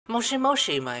Moshi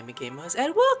Moshi, Miami Gamers,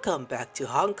 and welcome back to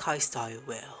Honkai Style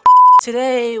Well.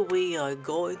 Today we are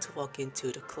going to walk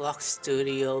into the Clock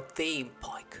Studio theme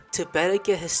park. To better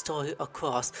get his story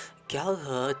across,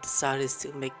 Gallagher decided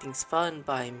to make things fun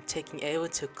by taking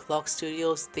everyone to Clock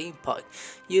Studio's theme park.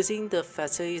 Using the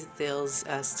facilities there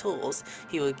as tools,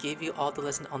 he will give you all the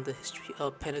lessons on the history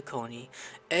of Penacony.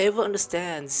 Everyone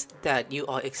understands that you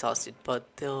are exhausted, but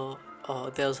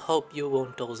there's hope you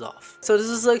won't doze off. So this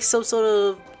is like some sort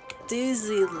of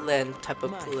Disneyland type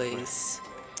of place.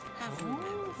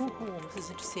 This is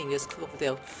interesting. Let's click over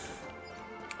there.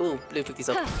 Ooh, blue cookies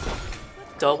up.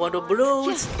 Don't want the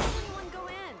balloons.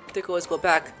 They always go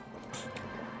back.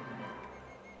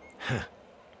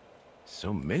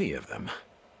 So many of them.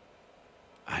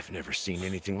 I've never seen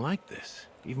anything like this,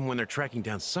 even when they're tracking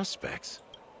down suspects.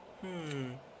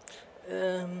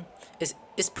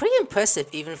 It's pretty impressive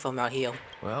even from out here.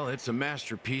 Well, it's a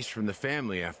masterpiece from the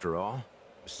family after all.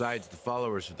 Besides the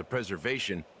followers of the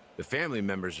preservation, the family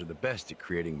members are the best at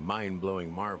creating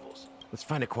mind-blowing marvels. Let's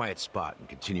find a quiet spot and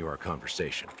continue our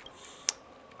conversation.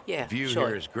 Yeah, The view sure.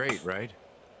 here is great, right?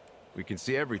 We can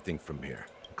see everything from here,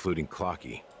 including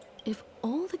Clocky. If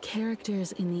all the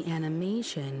characters in the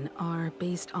animation are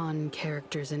based on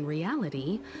characters in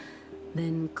reality,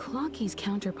 then Clocky's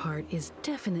counterpart is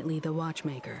definitely the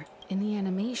Watchmaker. In the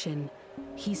animation,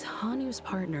 he's Hanu's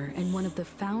partner and one of the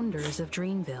founders of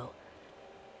Dreamville.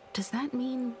 Does that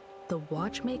mean the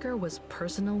Watchmaker was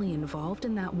personally involved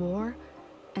in that war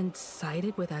and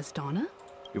sided with Asdana?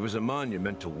 It was a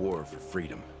monumental war for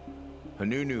freedom.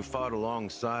 Hanunu fought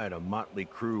alongside a motley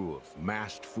crew of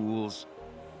masked fools,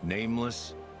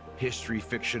 nameless, history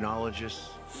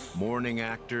fictionologists, mourning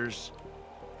actors,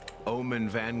 omen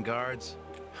vanguards,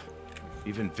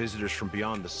 even visitors from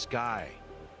beyond the sky.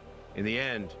 In the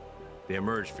end, they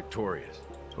emerged victorious.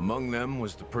 Among them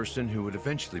was the person who would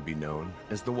eventually be known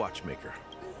as the Watchmaker.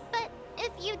 But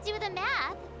if you do the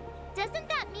math, doesn't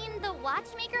that mean the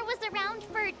Watchmaker was around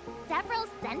for several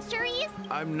centuries?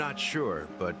 I'm not sure,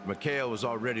 but Mikhail was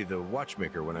already the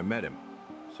Watchmaker when I met him,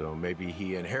 so maybe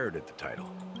he inherited the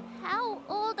title. How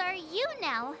old are you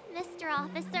now, Mr.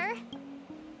 Officer?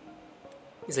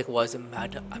 He's like, why does it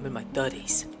matter? I'm in my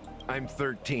 30s. I'm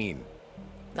 13.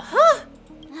 Huh?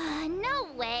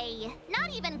 No way.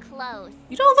 Not even close.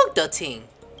 You don't look 13.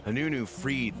 Hanunu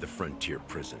freed the frontier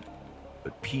prison,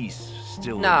 but peace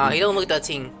still Nah, eluded. you don't look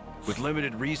 13. With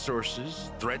limited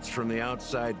resources, threats from the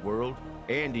outside world,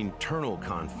 and internal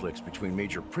conflicts between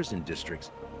major prison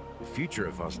districts, the future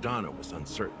of Asdana was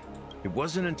uncertain. It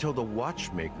wasn't until the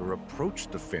Watchmaker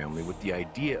approached the family with the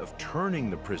idea of turning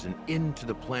the prison into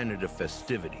the planet of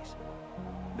festivities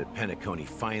that Penacony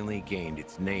finally gained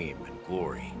its name and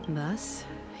glory. Thus,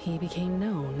 he became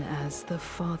known as the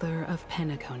father of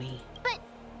Penacony. But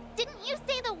didn't you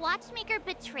say the Watchmaker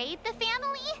betrayed the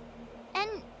family?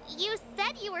 And you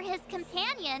said you were his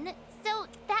companion, so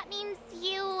that means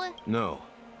you... No,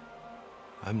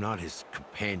 I'm not his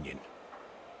companion,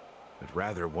 but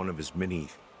rather one of his many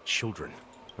children.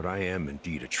 But I am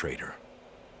indeed a traitor.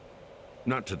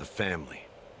 Not to the family,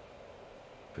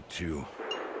 but to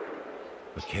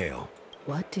Mikhail.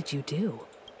 What did you do?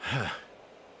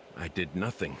 I did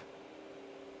nothing.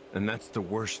 And that's the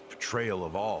worst betrayal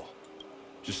of all.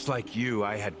 Just like you,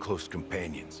 I had close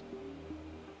companions.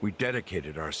 We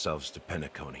dedicated ourselves to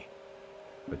Penacony.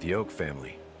 But the Oak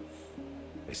family,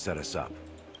 they set us up.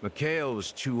 Mikhail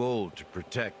was too old to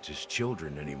protect his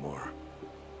children anymore.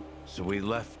 So we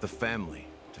left the family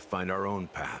to find our own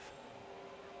path.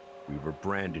 We were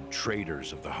branded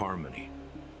traitors of the Harmony,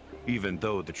 even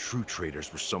though the true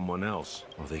traitors were someone else.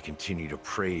 While they continue to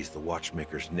praise the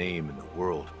Watchmaker's name in the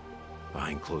world,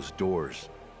 behind closed doors,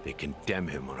 they condemn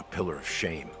him on a pillar of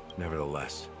shame.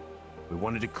 Nevertheless, we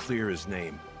wanted to clear his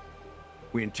name.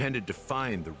 We intended to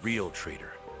find the real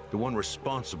traitor, the one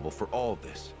responsible for all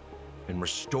this, and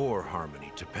restore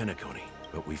harmony to Penacony,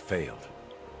 but we failed.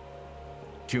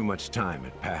 Too much time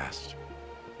had passed,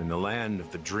 and the land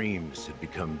of the dreams had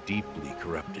become deeply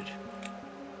corrupted.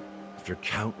 After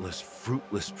countless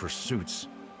fruitless pursuits,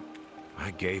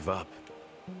 I gave up.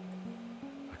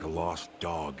 Like a lost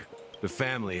dog. The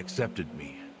family accepted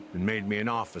me and made me an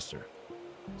officer,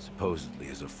 supposedly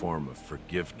as a form of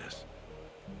forgiveness.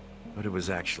 But it was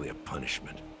actually a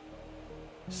punishment.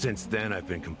 Since then, I've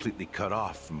been completely cut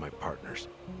off from my partners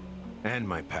and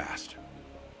my past.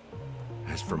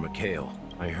 As for Mikhail,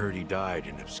 I heard he died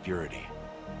in obscurity,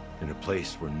 in a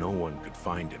place where no one could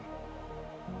find him.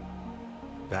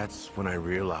 That's when I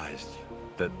realized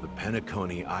that the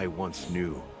Penacony I once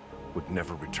knew would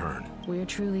never return. We're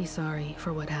truly sorry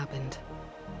for what happened.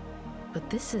 But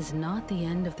this is not the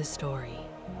end of the story,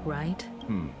 right?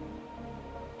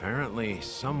 Apparently,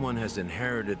 someone has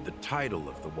inherited the title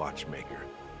of the Watchmaker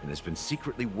and has been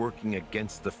secretly working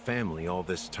against the family all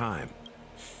this time.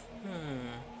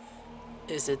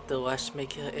 Is it the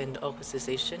Watchmaker in the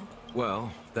organization?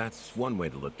 Well, that's one way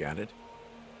to look at it.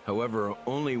 However,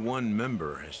 only one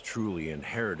member has truly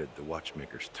inherited the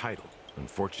Watchmaker's title.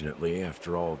 Unfortunately,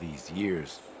 after all these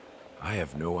years, I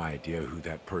have no idea who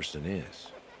that person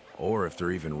is, or if they're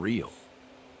even real.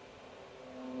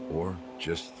 Or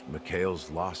just Mikhail's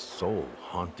lost soul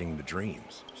haunting the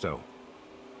dreams. So,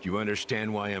 do you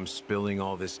understand why I'm spilling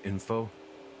all this info?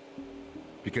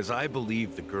 Because I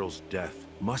believe the girl's death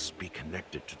must be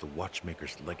connected to the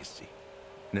Watchmaker's legacy.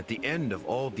 And at the end of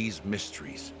all these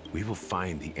mysteries, we will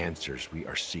find the answers we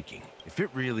are seeking. If it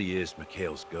really is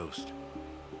Mikhail's ghost,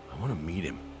 I want to meet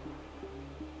him.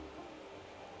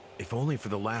 If only for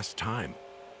the last time.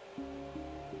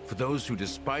 For those who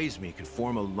despise me could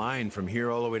form a line from here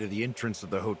all the way to the entrance of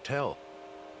the hotel.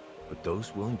 But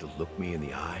those willing to look me in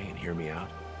the eye and hear me out?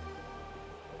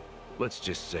 Let's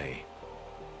just say,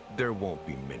 there won't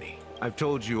be many. I've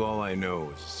told you all I know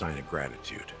is a sign of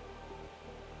gratitude.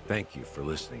 Thank you for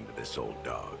listening to this old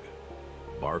dog.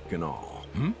 Bark and all.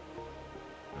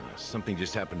 Something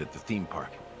just happened at the theme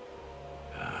park.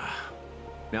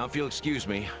 Now if you'll excuse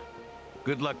me,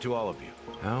 good luck to all of you.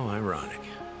 How ironic.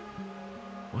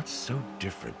 What's so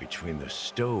different between the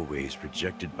stowaways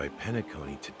rejected by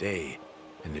Penacony today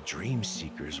and the dream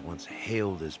seekers once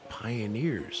hailed as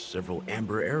pioneers several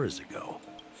amber eras ago?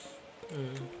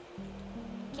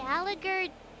 Gallagher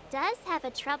does have a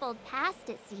troubled past,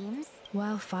 it seems.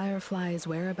 While Firefly's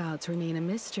whereabouts remain a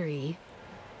mystery,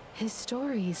 his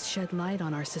stories shed light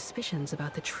on our suspicions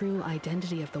about the true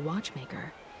identity of the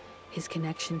Watchmaker, his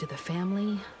connection to the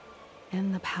family,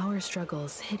 and the power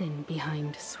struggles hidden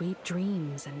behind sweet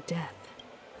dreams and death.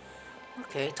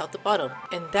 Okay, top to bottom.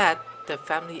 And that the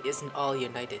family isn't all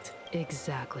united.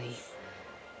 Exactly.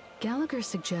 Gallagher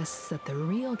suggests that the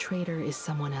real traitor is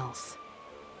someone else,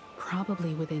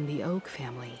 probably within the Oak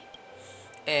family.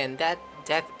 And that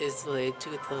death is related to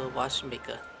the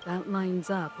Watchmaker. That lines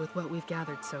up with what we've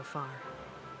gathered so far.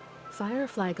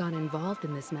 Firefly got involved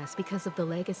in this mess because of the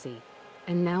legacy,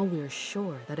 and now we're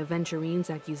sure that Adventurine's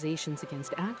accusations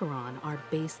against Acheron are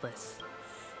baseless.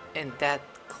 And that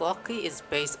Clocky is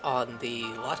based on the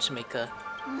Watchmaker.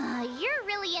 You're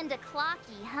really into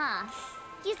Clocky, huh?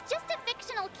 He's just a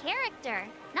fictional character,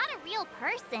 not a real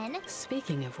person.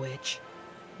 Speaking of which,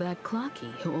 that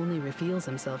Clocky who only reveals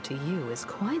himself to you is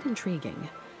quite intriguing.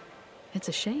 It's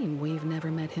a shame we've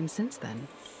never met him since then.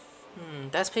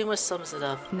 That's pretty much sums it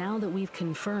up. Now that we've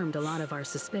confirmed a lot of our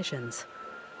suspicions,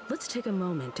 let's take a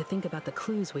moment to think about the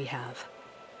clues we have.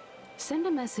 Send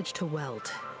a message to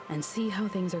Welt and see how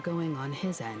things are going on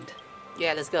his end.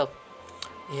 Yeah, let's go.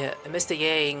 Yeah, Mr.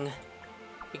 Yang.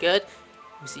 You good?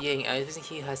 Mr. Yang, I think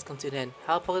he has come to an end.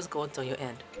 How about going on your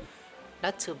end?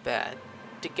 Not too bad.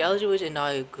 The Gallagher and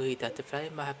I agree that the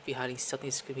family might be hiding something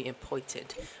extremely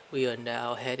important. We are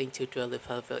now heading to the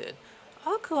Pavilion.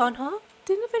 Oh, come on, huh?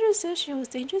 Didn't the veteran say she was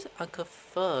dangerous? I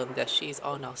confirm that she's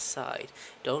on our side.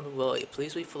 Don't worry,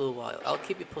 please wait for a while. I'll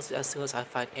keep you posted as soon as I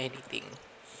find anything.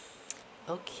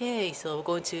 Okay, so we're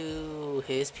going to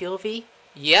his POV?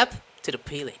 Yep, to the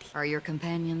P-Lady. Are your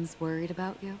companions worried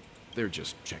about you? They're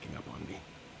just checking up on me.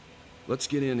 Let's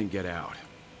get in and get out.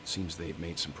 Seems they've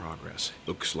made some progress.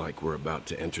 Looks like we're about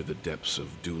to enter the depths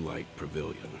of Dewlight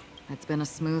Pavilion. It's been a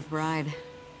smooth ride.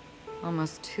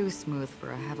 Almost too smooth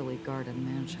for a heavily guarded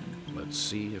mansion. Let's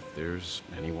see if there's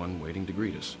anyone waiting to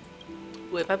greet us.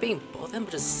 Wait, am I being both of them?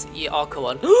 Just, yeah, oh, come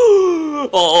on.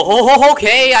 Oh,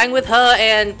 okay, I'm with her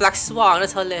and Black Swan.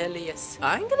 That's hilarious.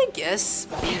 I'm gonna guess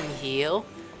being here.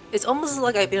 It's almost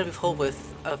like I've been before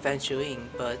with Adventurine,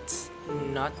 but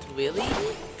not really.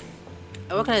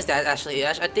 I recognize that actually.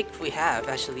 I think we have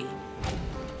actually.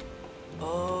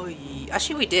 Oh, yeah.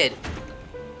 Actually, we did.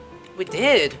 We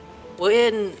did. We're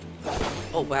in.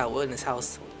 Oh wow, we're in his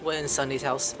house. We're in Sunny's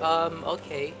house.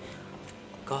 Okay.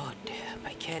 God damn,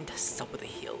 I can't stop with the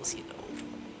heels, you know.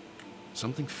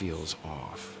 Something feels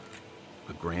off.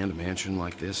 A grand mansion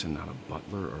like this and not a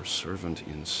butler or servant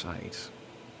in sight.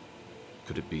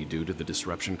 Could it be due to the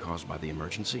disruption caused by the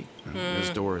emergency? This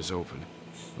door is open.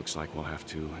 Looks like we'll have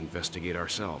to investigate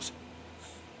ourselves.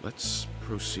 Let's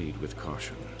proceed with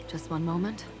caution. Just one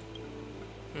moment.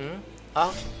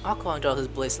 Aquan draws his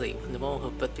blaze late when the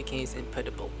moment her birth becomes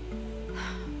impedable.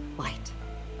 Light.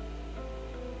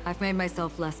 I've made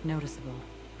myself less noticeable.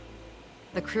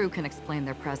 The crew can explain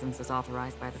their presence as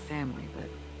authorized by the family, but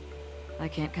I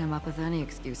can't come up with any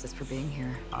excuses for being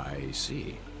here. I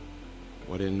see.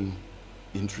 What an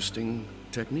interesting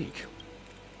technique.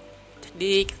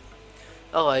 Technique.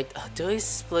 Alright, during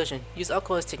explosion, use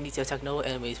Aqua's technique to attack normal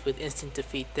enemies with instant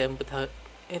defeat them without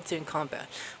entering combat.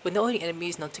 When no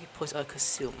enemies, non-ticket points are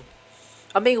consumed.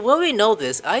 I mean, we already know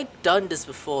this. I've done this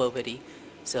before already.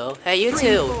 So, hey, you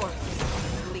too.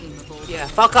 Yeah,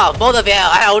 fuck off, both of you.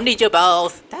 I don't need you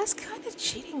both. That's kind of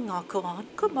cheating, Aqua.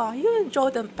 Come on, you enjoy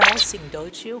them bouncing,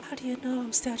 don't you? How do you know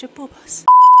I'm stand your boobas?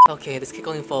 Okay, let's keep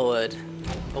going forward.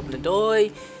 Open the door.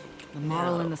 The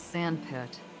model in the sand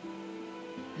pit.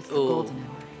 It's the golden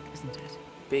hour, isn't it?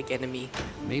 Big enemy.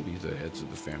 Maybe the heads of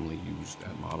the family used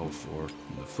that model for...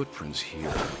 The footprints here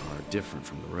are different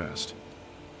from the rest.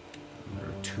 There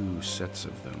are 2 sets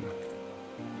of them.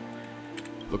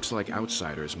 Looks like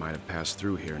outsiders might have passed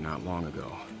through here not long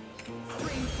ago.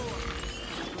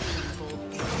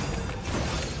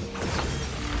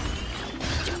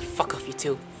 Yeah, fuck off, you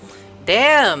two.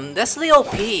 Damn, that's the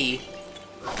OP.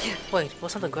 Wait,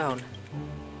 what's on the ground?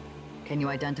 Can you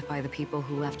identify the people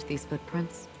who left these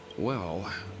footprints?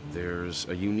 Well, there's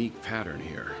a unique pattern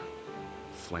here.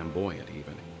 Flamboyant,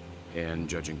 even. And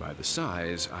judging by the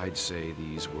size, I'd say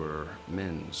these were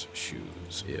men's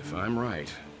shoes. If I'm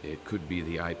right, it could be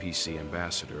the IPC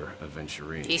ambassador,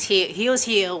 Adventurine. He was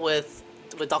here with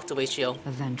Dr. Ratio.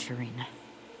 Adventurine.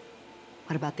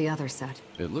 What about the other set?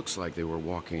 It looks like they were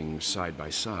walking side by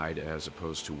side as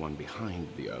opposed to one behind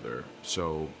the other.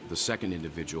 So the second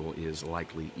individual is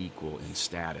likely equal in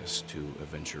status to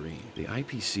Adventurine. The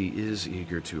IPC is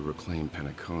eager to reclaim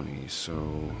Penacony,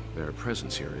 so their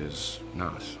presence here is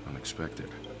not unexpected.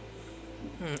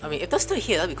 I mean, if they're still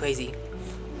here, that'd be crazy.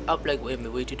 I'll be like, wait a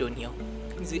minute, what are you doing here?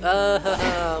 He's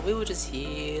like, we were just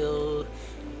here.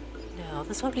 No,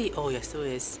 that's probably. Oh, yes, there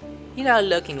is. You're not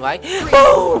looking, right?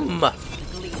 Boom!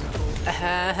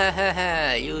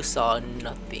 You saw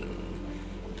nothing.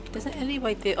 There's an enemy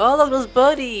right there. Oh, look, those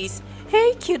buddies.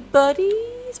 Hey, cute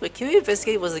buddies. Wait, can we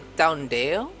investigate what's like down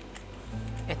there?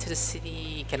 Enter the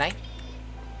city. Can I?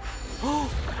 Oh,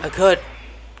 I could.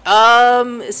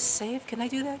 Is it safe? Can I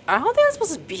do that? I don't think I'm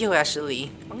supposed to be here,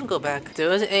 actually. I'm gonna go back.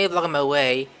 There isn't any blocking my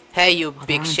way. Hey, you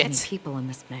big shit. There aren't any people in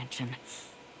this mansion.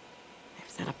 They've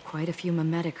set up quite a few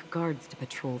mimetic guards to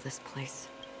patrol this place.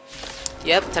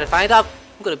 Yep, time to find out.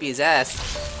 I'm gonna be his ass.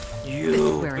 This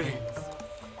is where it ends.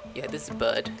 Yeah, this is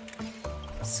Bud.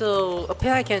 So,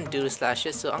 apparently I can't do the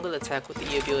slashes, so I'm gonna attack with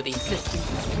the E ability.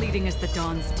 Existence as fleeting as the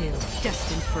dawn's dew,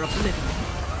 destined for oblivion.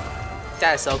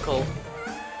 That is so cool.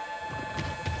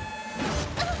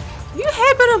 You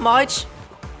had better march.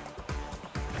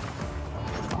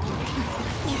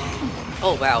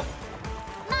 Oh wow.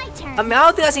 My turn. I mean, I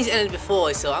don't think I've seen this ended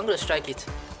before, so I'm gonna strike it.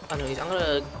 Anyways, I'm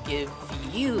gonna give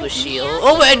you a shield.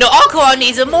 Oh wait, no, Aqua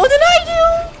needs it more than I do!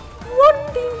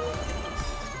 One day.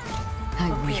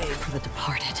 I weep for the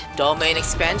departed. Domain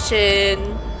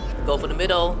expansion. Go for the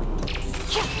middle.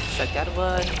 Strike that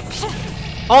one.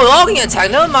 Oh, they're all getting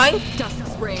attacked, never mind.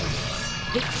 Dust's reign.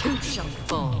 It too shall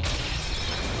fall.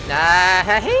 Nah,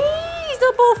 he's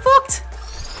double fucked.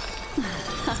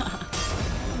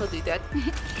 I'm gonna do that.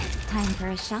 Time for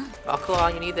a shot.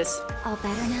 Aqua, you need this. All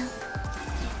better now?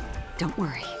 Don't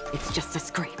worry, it's just a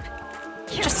scrape.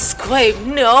 Just a scrape?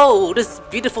 No, this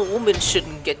beautiful woman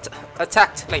shouldn't get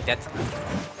attacked like that.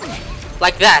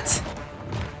 Like that.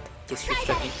 Yes, you're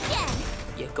striking.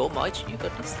 Yeah, go Marge, you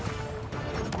got this.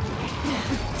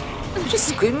 Just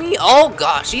screaming. Oh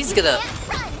gosh, she's gonna.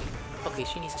 Okay,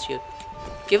 she needs a shield.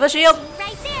 Give her a shield.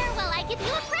 Right there while I give you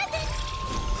a present.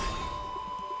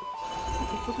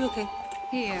 Okay, we'll be okay.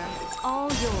 Here, it's all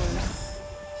yours.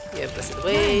 Yeah, bless it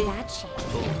away. That shape.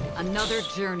 Another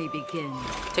journey begins.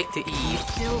 Take the E.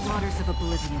 Still waters of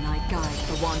oblivion, I guide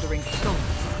the wandering souls.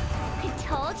 I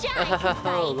told you I could Oh,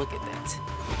 fight. look at that.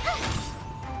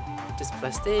 Just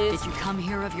bless this. Did you come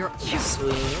here of your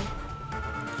Swing.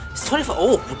 It's 24.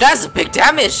 Oh, that's a big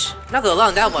damage. Not gonna lie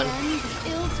on that one.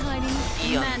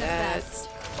 E on that.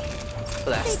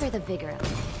 Blast. Savor the vigor of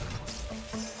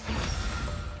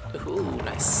it. Ooh,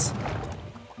 nice.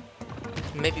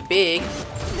 Maybe big.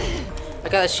 I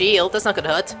got a shield. That's not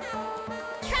gonna hurt.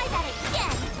 Try that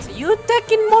again. So you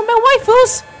attacking more my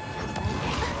waifus?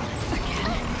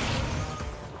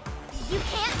 You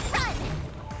can't run.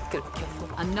 Gotta be careful.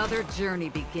 Another journey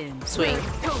begins. Swing.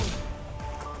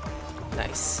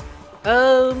 Nice.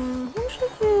 Who should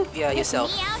I give? Yeah,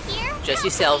 yourself. Me out here? Just How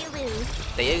yourself. can you lose?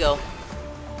 There you go.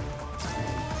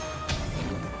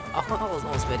 Oh, I was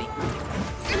almost ready.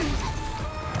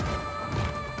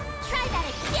 Try that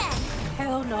again.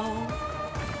 Hell no.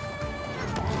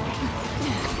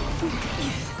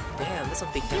 Damn, that's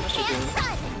some big damage you're doing.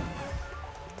 Run.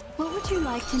 What would you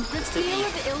like to... The seal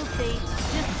of ill fate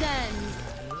descends.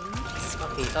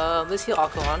 Okay, let's heal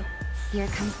Aquaman. Here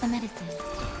comes the medicine.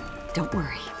 Don't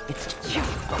worry, It's a joke.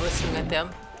 I'm gonna swing at them.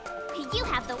 You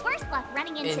have the worst luck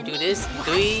running into And do me. this.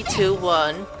 3, 2,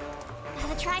 1.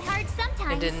 Gotta try hard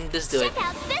sometimes. And then just do it. Check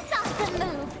out this awesome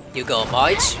move. You go,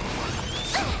 March.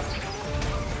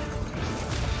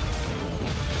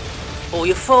 Oh,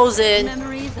 you're frozen.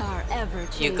 Memories are ever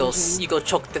changing. You go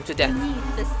choke them to death.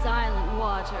 Beneath the silent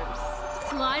waters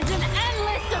lies an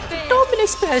endless abyss. Domain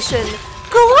expansion.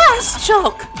 Glass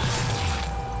choke.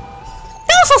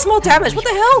 That was so small damage. What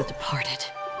the hell? The departed.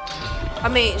 I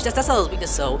mean, that's all his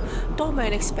weakness. So,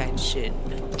 domain expansion.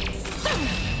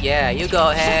 Yeah, you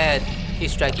go ahead. Keep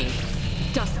striking.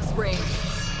 Dusk's reign.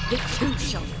 The two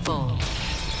shall fall.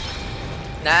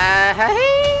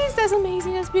 Nice. That's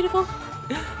amazing. That's beautiful.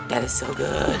 That is so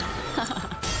good.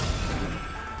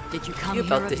 Did you come You're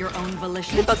here about of to- your own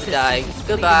volition? You're about to die. This is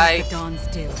Goodbye. the dawn's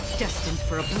dew, destined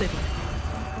for oblivion.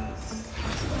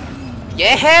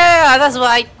 Yeah, that's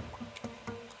right.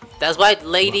 That's right,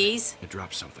 ladies. It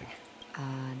dropped something.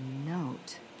 A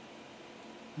note.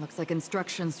 Looks like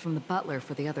instructions from the butler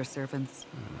for the other servants.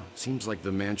 Seems like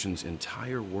the mansion's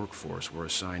entire workforce were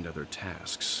assigned other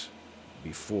tasks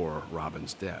before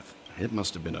Robin's death. It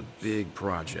must have been a big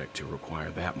project to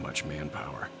require that much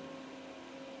manpower.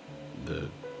 The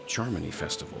Charmony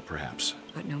Festival, perhaps.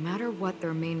 But no matter what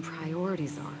their main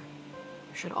priorities are,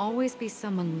 there should always be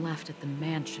someone left at the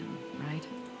mansion, right?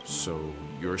 So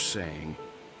you're saying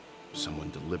someone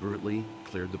deliberately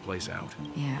cleared the place out?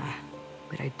 Yeah,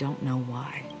 but I don't know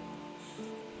why.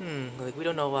 Like we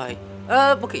don't know why.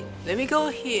 Okay, let me go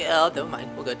here. Oh, never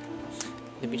mind, we're good.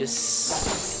 Let me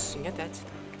just get that.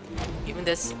 Even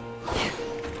this.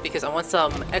 Because I want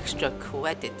some extra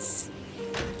credits.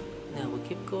 Now we'll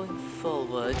keep going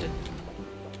forward.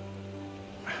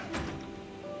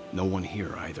 No one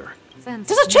here either. Since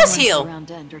There's a chest no one's heel! around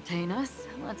to entertain us,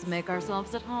 let's make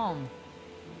ourselves at home.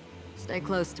 Stay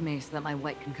close to me so that my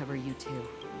white can cover you too.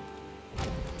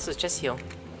 So chest heal.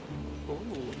 Ooh,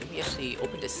 let me actually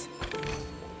open this.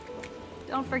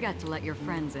 Don't forget to let your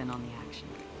friends in on the action.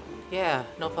 Yeah,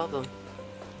 no problem.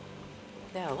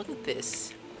 Now look at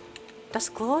this. That's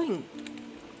glowing.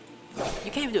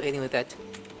 You can't even do anything with that.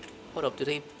 Hold up, do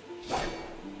they?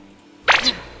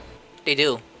 They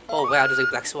do. Oh wow, there's a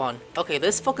black swan. Okay,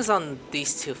 let's focus on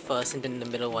these two first and then the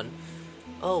middle one.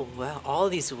 Oh wow, all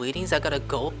these readings I gotta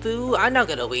go through? I'm not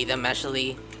gonna read them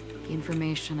actually. The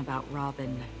information about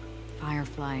Robin,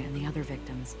 Firefly, and the other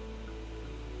victims.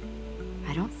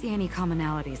 I don't see any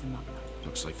commonalities among them.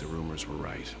 Looks like the rumors were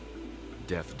right.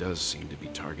 Death does seem to be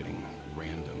targeting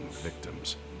random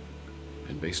victims.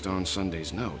 And based on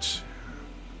Sunday's notes,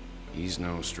 he's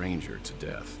no stranger to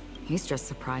death. He's just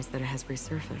surprised that it has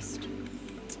resurfaced.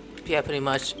 Yeah, pretty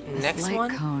much. This Next light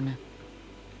one? cone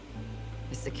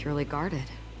is securely guarded.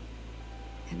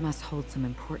 It must hold some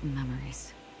important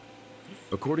memories.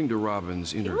 According to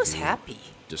Robin's He interview, was happy.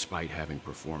 despite having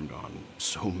performed on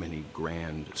so many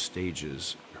grand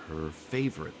stages, her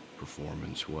favorite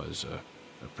performance was a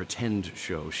pretend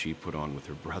show she put on with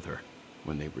her brother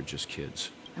when they were just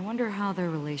kids. I wonder how their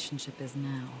relationship is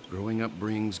now. Growing up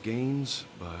brings gains,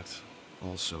 but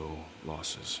also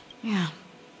losses. Yeah,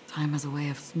 time has a way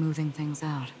of smoothing things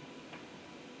out.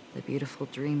 The beautiful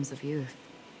dreams of youth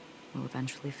will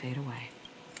eventually fade away.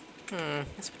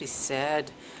 That's pretty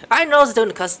sad. I noticed during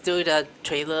the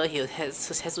trailer,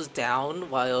 his head was down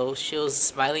while she was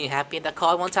smiling and happy in that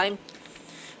car one time.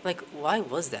 Like, why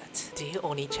was that? Dear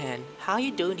Oni-chan, how are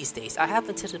you doing these days? I have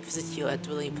intended to visit you at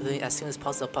Dwelling Pavilion as soon as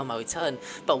possible upon my return,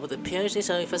 but with the appearance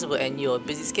of the festival and your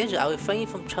busy schedule, I will refrain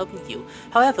from troubling you.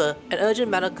 However, an urgent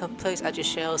matter complex I just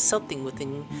share something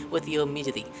with you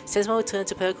immediately. Since my return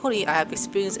to Pericoli, I have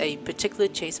experienced a particular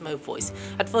change in my voice.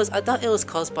 At first, I thought it was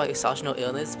caused by exhaustion or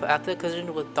illness, but after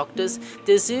consulting with doctors,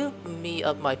 they assured me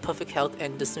of my perfect health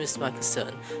and dismissed my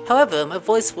concern. However, my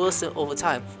voice worsened over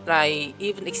time, and I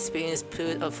even experienced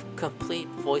periods of complete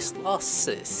voice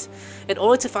losses. In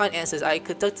order to find answers, I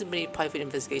conducted many private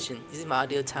investigations using my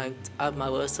ideal time of my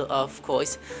rehearsal, of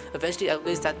course. Eventually, I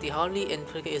realized that the harmony in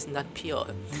Pericoli is not pure.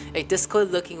 A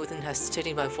discord lurking within has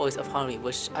changed my voice of harmony,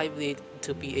 which I believe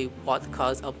to be a what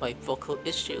cause of my vocal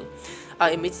issue.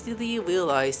 I immediately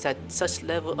realized that such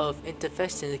level of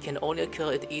intervention can only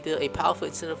occur if either a powerful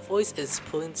internal voice is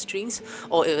pulling strings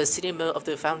or if a senior member of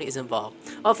the family is involved.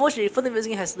 Unfortunately, further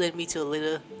investigation has led me to a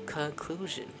later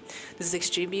conclusion. This is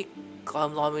extremely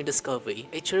alarming discovery.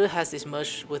 A traitor has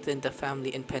emerged within the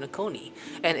family in Penacony,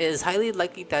 and it is highly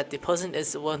likely that the person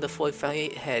is one of the 4 family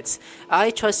heads. I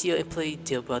trust your employee,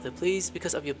 dear brother, please,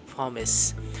 because of your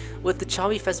promise. With the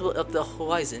charming festival of the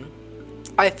horizon,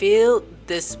 I feel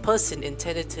this person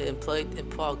intended to employ it in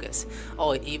progress,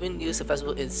 or even use the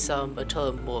festival in some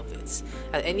metamorphs.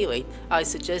 At any rate, I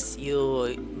suggest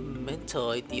you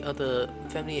mentor the other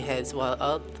family heads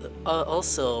while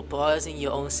also prioritizing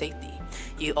your own safety.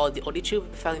 You are the only true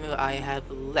family member I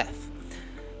have left.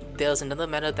 There's another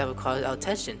matter that requires our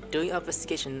attention. During our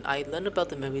investigation, I learned about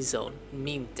the memory zone,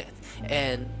 meme death,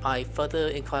 and my further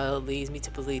inquiry leads me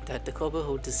to believe that the couple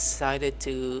who decided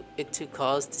to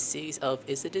cause the series of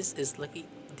incidents is likely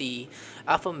the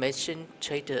aforementioned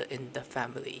traitor in the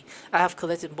family. I have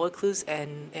collected more clues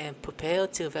and am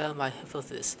prepared to verify my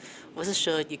hypothesis. Rest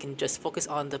assured, you can just focus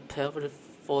on the preparative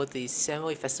for the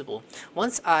ceremony festival.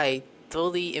 Once I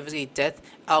thoroughly investigate death,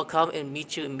 I'll come and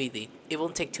meet you immediately. It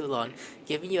won't take too long.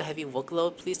 Given your heavy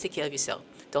workload, please take care of yourself.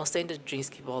 Don't stay in the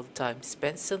dreamscape all the time.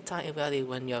 Spend some time in reality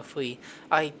when you're free.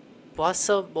 I brought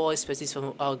some more species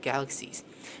from our galaxies.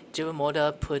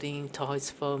 Jeremiah pudding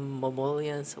tarts from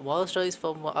Mammalians, wild strawberries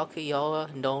from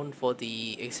Akiara, known for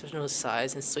the exceptional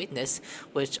size and sweetness,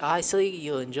 which I certainly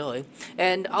you'll enjoy,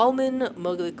 and almond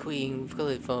muggle cream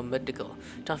from Medical.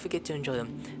 Don't forget to enjoy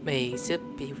them. May Zip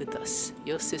be with us.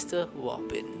 Your sister,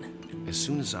 Robin. As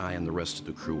soon as I and the rest of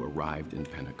the crew arrived in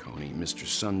Penacony, Mr.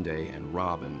 Sunday and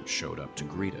Robin showed up to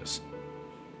greet us.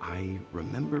 I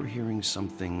remember hearing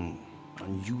something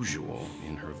unusual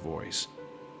in her voice.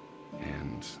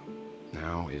 And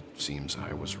now it seems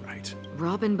I was right.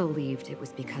 Robin believed it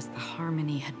was because the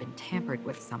harmony had been tampered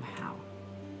with somehow.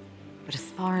 But as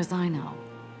far as I know,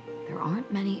 there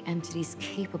aren't many entities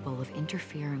capable of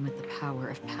interfering with the power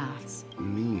of paths.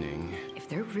 Meaning? If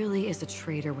there really is a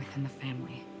traitor within the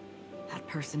family, that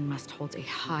person must hold a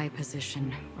high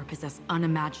position or possess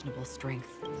unimaginable strength.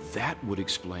 That would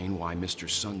explain why Mr.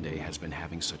 Sunday has been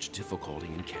having such difficulty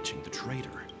in catching the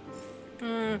traitor.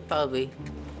 Probably.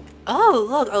 Oh,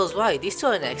 look, I was right. These two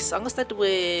are next. I'm gonna start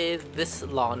with this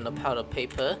long powder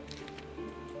paper.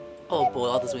 Oh boy,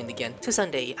 all this wind again. To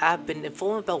Sunday, I've been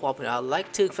informed about Robin. I'd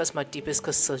like to express my deepest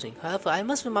concern. However, I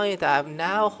must remind you that I'm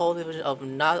now holding vision of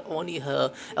not only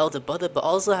her elder brother, but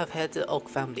also have had the Oak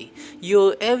family.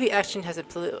 Your every action has a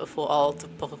play for all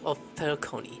of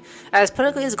Penacony. As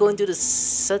Penacony is going through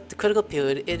the critical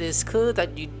period, it is clear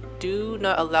that you do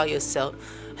not allow yourself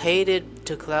hated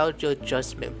to cloud your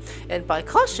judgment, and by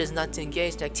cautious not to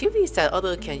engage in activities that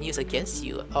others can use against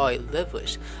you or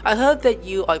leverage. I heard that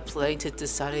you are planning to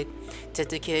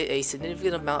dedicate a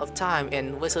significant amount of time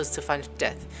and resources to find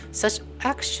death. Such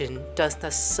action does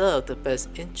not serve the best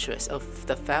interests of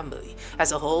the family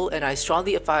as a whole, and I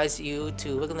strongly advise you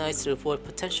to recognize the avoid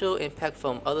potential impact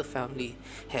from other family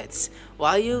heads.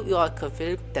 While you are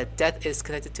convinced that death is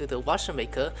connected to the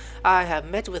Watchmaker, I have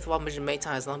met with Watchmaker many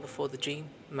times long before the Dream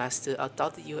Master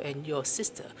adopted you and your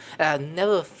sister, and I have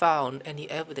never found any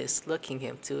evidence linking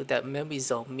him to that memory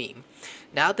zone meme.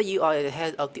 Now that you are at the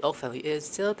head of the Oak family, it is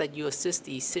still that you assist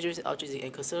the situation urgently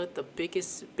and consider the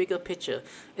bigger picture.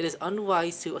 It is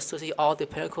unwise to associate all the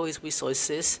Penacory's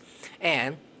resources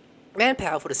and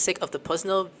manpower for the sake of the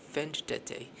personal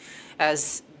vendetta,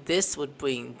 as this would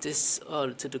bring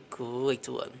dishonor to the Great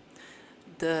One.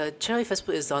 The Cherry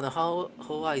Festival is on the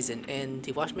horizon, and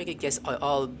the Watchmaker guests are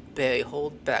all barely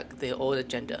hold back their own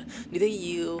agenda. Neither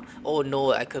you or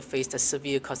nor I could face the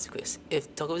severe consequence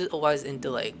if Togo was in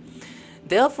delay.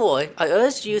 Therefore, I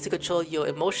urge you to control your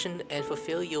emotion and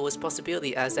fulfill your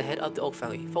responsibility as the head of the Oak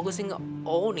family, focusing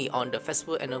only on the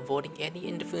festival and avoiding any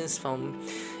interference from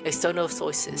external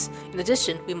sources. In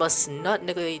addition, we must not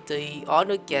neglect the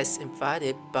honored guests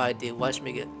invited by the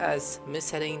Watchmaker, as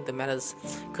misheading the matters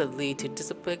could lead to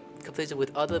discipline conflicted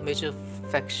with other major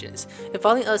factions,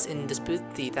 involving us in dispute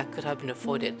that could have been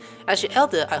avoided. As your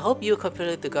elder, I hope you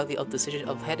consider the gravity of the decision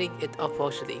of heading it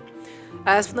appropriately.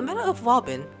 As for the matter of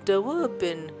Robin, there will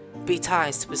be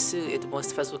times to pursue it once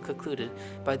the festival concluded.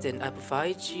 By then, I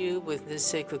provide you with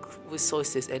necessary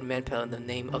resources and manpower in the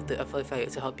name of the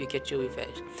affiliate to help you get your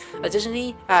revenge.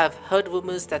 Additionally, I have heard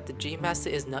rumors that the Dream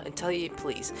Master is not entirely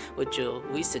pleased with your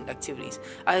recent activities.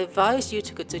 I advise you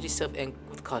to conduct yourself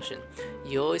with caution.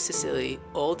 Yours sincerely,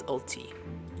 Old OT.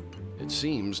 It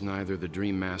seems neither the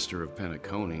Dream Master of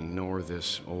Penacony nor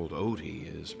this old Oti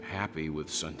is happy with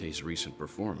Sunday's recent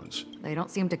performance. They don't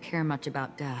seem to care much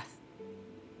about death.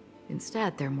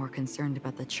 Instead, they're more concerned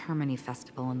about the Charmony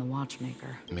Festival and the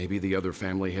Watchmaker. Maybe the other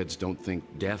family heads don't think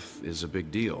death is a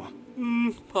big deal.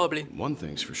 Probably. One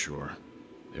thing's for sure.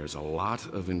 There's a lot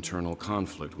of internal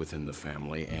conflict within the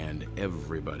family, and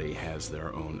everybody has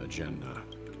their own agenda.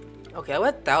 Okay, I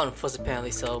went down first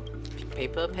apparently, so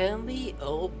paper apparently?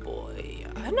 Oh boy.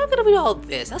 I'm not gonna read all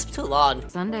this, that's too long.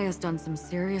 Sunday has done some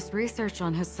serious research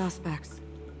on his suspects.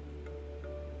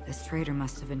 This traitor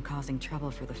must have been causing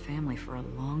trouble for the family for a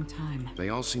long time. They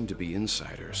all seem to be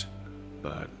insiders,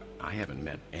 but I haven't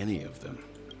met any of them.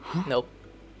 Huh? Nope.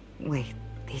 Wait,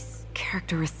 these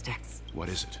characteristics. What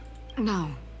is it?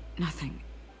 No, nothing.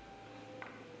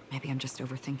 Maybe I'm just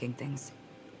overthinking things.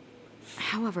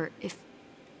 However, if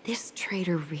this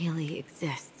traitor really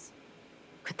exists,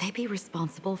 could they be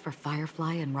responsible for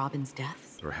Firefly and Robin's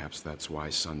deaths? Perhaps that's why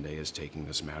Sunday is taking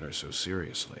this matter so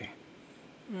seriously.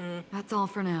 That's all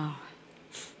for now.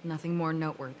 Nothing more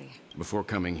noteworthy. Before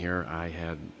coming here, I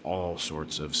had all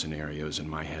sorts of scenarios in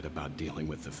my head about dealing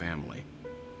with the family.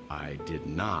 I did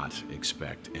not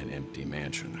expect an empty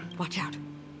mansion. Watch out.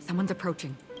 Someone's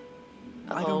approaching.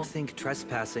 I don't think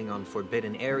trespassing on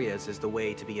forbidden areas is the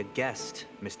way to be a guest,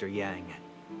 Mr. Yang.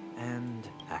 And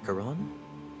Acheron?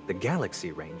 The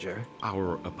Galaxy Ranger?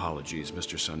 Our apologies,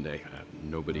 Mr. Sunday.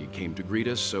 Nobody came to greet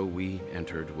us, so we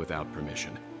entered without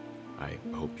permission. I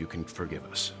hope you can forgive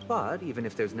us. But even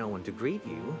if there's no one to greet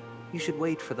you, you should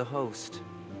wait for the host.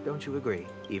 Don't you agree?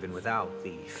 Even without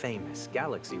the famous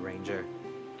Galaxy Ranger.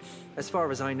 As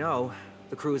far as I know,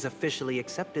 the crew has officially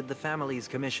accepted the family's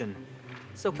commission.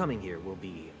 So coming here will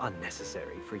be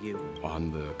unnecessary for you.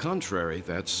 On the contrary,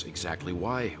 that's exactly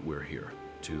why we're here.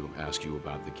 To ask you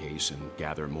about the case and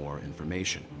gather more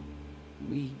information.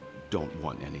 We don't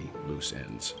want any loose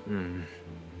ends.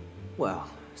 Well,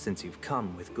 since you've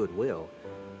come with goodwill,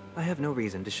 I have no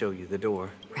reason to show you the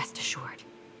door. Rest assured,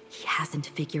 he hasn't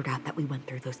figured out that we went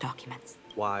through those documents.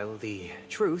 While the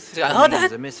truth Oh,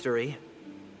 remains a mystery,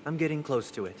 I'm getting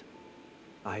close to it.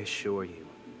 I assure you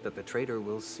that the traitor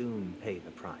will soon pay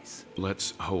the price.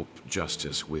 Let's hope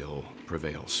justice will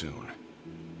prevail soon.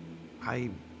 I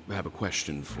have a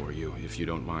question for you, if you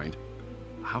don't mind.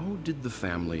 How did the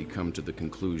family come to the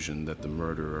conclusion that the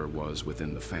murderer was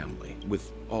within the family?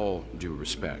 With all due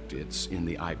respect, it's in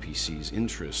the IPC's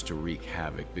interest to wreak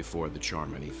havoc before the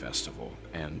Charmony Festival,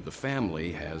 and the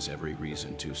family has every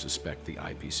reason to suspect the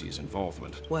IPC's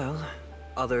involvement. Well,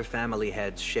 other family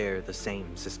heads share the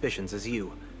same suspicions as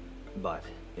you, but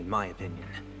in my opinion,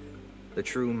 the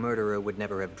true murderer would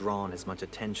never have drawn as much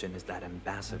attention as that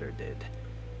ambassador did.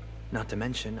 Not to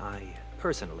mention, I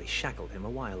personally shackled him a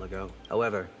while ago.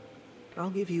 However, I'll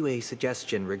give you a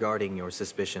suggestion regarding your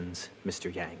suspicions,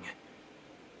 Mr. Yang.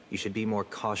 You should be more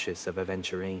cautious of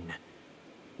Adventurine.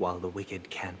 While the wicked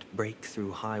can't break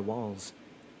through high walls,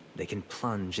 they can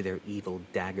plunge their evil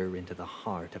dagger into the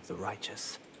heart of the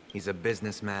righteous. He's a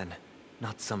businessman,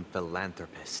 not some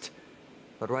philanthropist.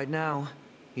 But right now,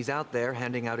 he's out there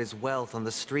handing out his wealth on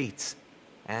the streets.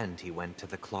 And he went to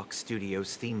the Clock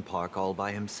Studios theme park all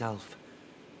by himself.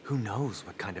 Who knows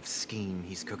what kind of scheme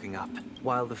he's cooking up?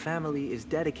 While the family is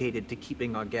dedicated to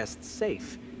keeping our guests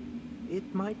safe,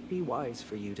 it might be wise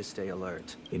for you to stay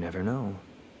alert. You never know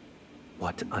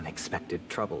what unexpected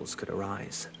troubles could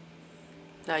arise.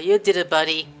 Now you did it,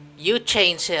 buddy. You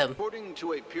changed him. According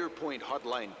to a Pierpoint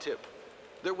hotline tip,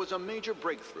 there was a major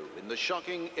breakthrough in the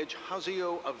shocking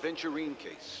Ejhazio Adventurine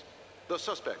case. The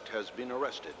suspect has been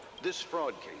arrested. This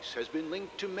fraud case has been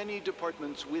linked to many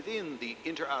departments within the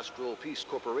Interastral Peace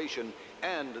Corporation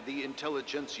and the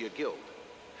Intelligentsia Guild,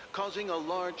 causing a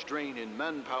large drain in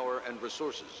manpower and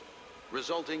resources,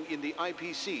 resulting in the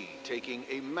IPC taking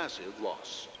a massive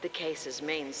loss. The case's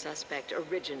main suspect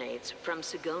originates from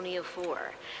Sigonia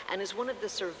 4 and is one of the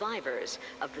survivors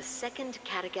of the second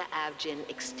Kataka Avgin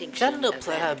extinction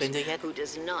event, who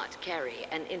does not carry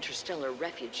an interstellar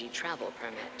refugee travel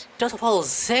permit. Just Apollo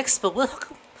 6, but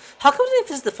how come they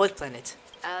visit the Fourth Planet?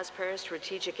 As per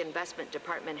Strategic Investment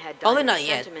Department head Probably Diamond not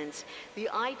yet. Sentiments, the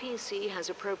IPC has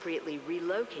appropriately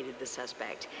relocated the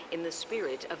suspect in the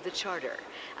spirit of the Charter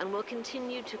and will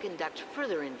continue to conduct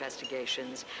further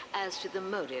investigations as to the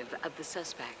motive of the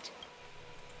suspect.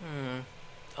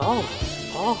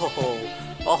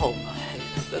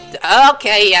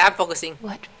 Okay, yeah, I'm focusing.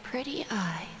 What pretty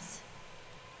eyes.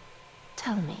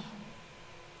 Tell me,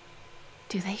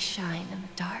 do they shine in the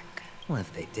dark? Well,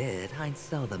 if they did, I'd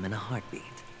sell them in a heartbeat.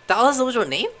 That was the original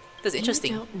name? That's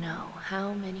interesting. You don't know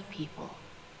how many people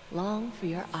long for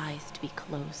your eyes to be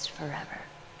closed forever.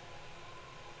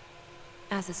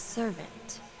 As a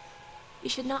servant, you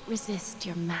should not resist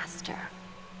your master.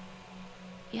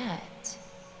 Yet,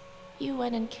 you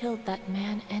went and killed that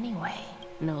man anyway.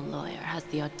 No lawyer has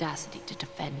the audacity to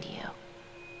defend you.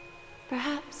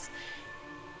 Perhaps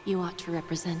you ought to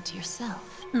represent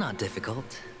yourself. Not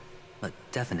difficult, but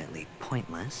definitely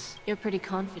pointless. You're pretty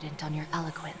confident on your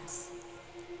eloquence.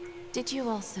 Did you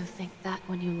also think that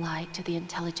when you lied to the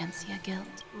Intelligentsia Guild?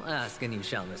 Ask and you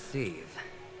shall receive.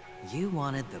 You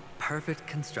wanted the perfect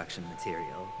construction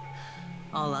material.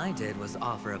 All I did was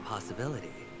offer a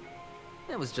possibility.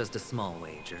 It was just a small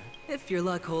wager. If your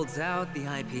luck holds out, the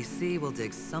IPC will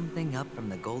dig something up from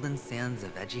the golden sands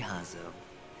of Ejihazo.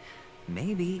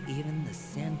 Maybe even the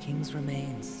Sand King's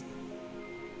remains.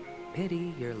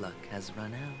 Pity your luck has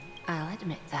run out. I'll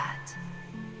admit that.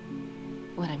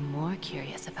 What I'm more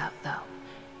curious about, though,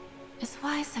 is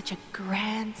why such a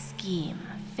grand scheme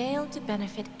failed to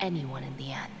benefit anyone in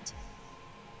the end,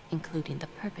 including the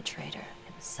perpetrator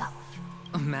himself.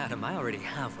 Madam, I already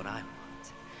have what I want.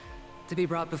 To be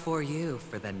brought before you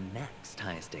for the next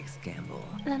high-stakes gamble.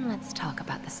 Then let's talk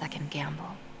about the second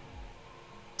gamble.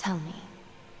 Tell me,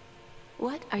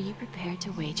 what are you prepared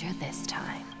to wager this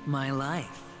time? My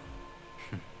life.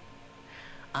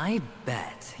 I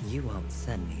bet you won't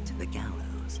send me to the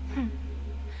gallows.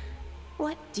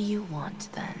 What do you want,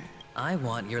 then? I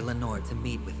want your Lenore to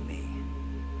meet with me.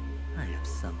 I have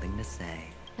something to say.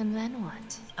 And then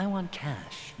what? I want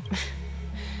cash.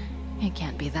 It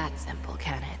can't be that simple,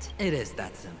 can it? It is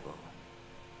that simple.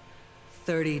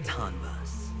 30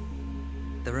 tanbas.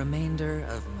 The remainder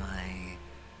of my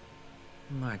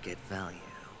market value.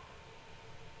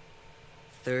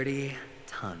 30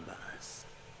 tanbas.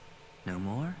 No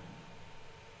more,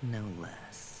 no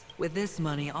less. With this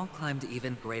money, I'll climb to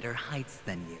even greater heights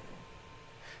than you.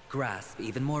 Grasp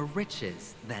even more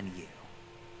riches than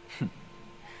you.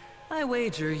 I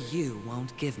wager you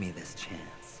won't give me this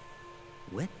chance.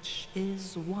 Which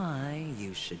is why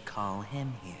you should call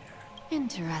him here.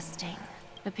 Interesting.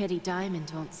 A pity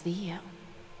Diamond won't see you.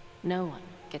 No one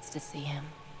gets to see him.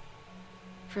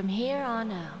 From here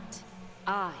on out,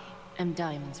 I am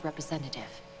Diamond's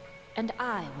representative, and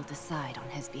I will decide on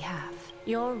his behalf.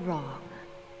 You're wrong.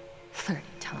 30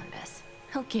 tanbas.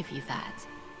 He'll give you that.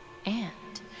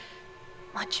 And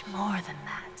much more than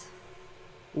that.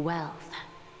 Wealth,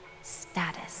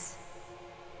 status,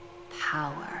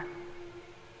 power.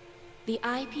 The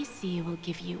IPC will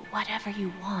give you whatever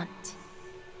you want,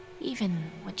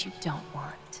 even what you don't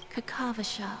want.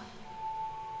 Kakavasha.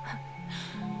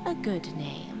 A good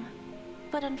name,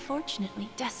 but unfortunately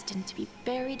destined to be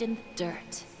buried in the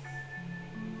dirt.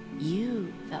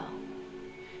 You, though,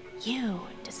 you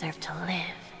deserve to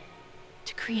live,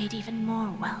 to create even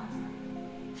more wealth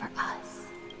for us.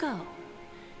 Go,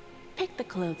 pick the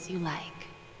clothes you like,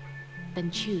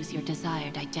 then choose your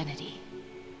desired identity.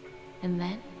 And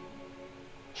then,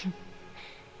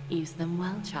 use them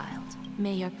well, child.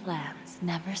 May your plans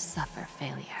never suffer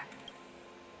failure.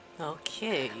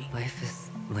 Okay. Life is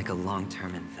like a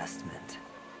long-term investment.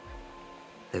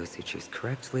 Those who choose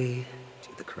correctly, do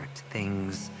the correct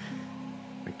things,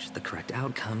 reach the correct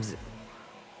outcomes,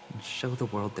 and show the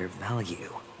world their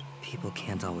value. People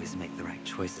can't always make the right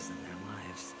choices in their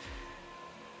lives.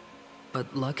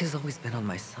 But luck has always been on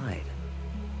my side.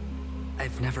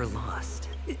 I've never lost.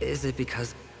 Is it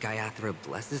because Gayatri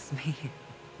blesses me?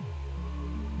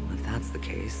 If that's the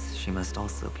case, she must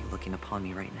also be looking upon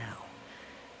me right now.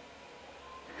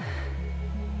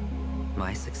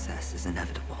 My success is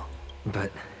inevitable.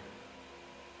 But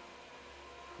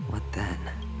what then?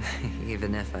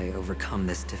 Even if I overcome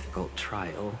this difficult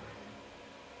trial,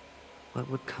 what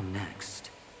would come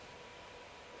next?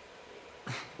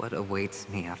 What awaits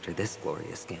me after this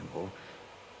glorious gamble?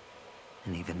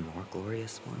 An even more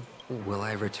glorious one? Will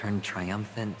I return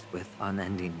triumphant with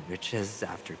unending riches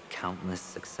after countless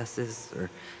successes,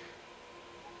 or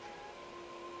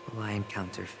will I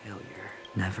encounter failure,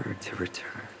 never to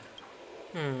return?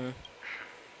 Hmm.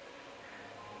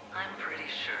 I'm pretty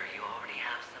sure you already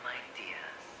have some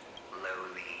ideas,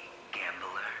 lowly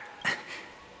gambler.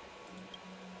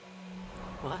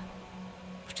 What?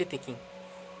 What you thinking?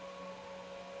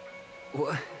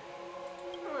 What?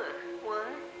 What?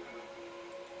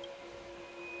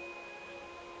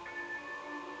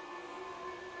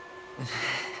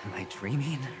 Am I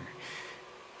dreaming, or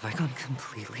have I gone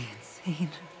completely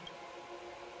insane?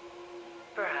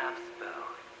 Perhaps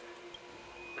both.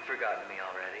 Forgotten me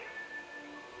already?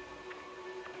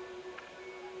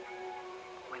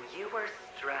 When you were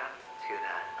strapped to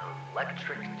that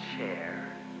electric chair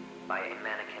by a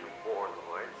mannequin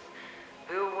warlords,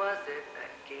 who was it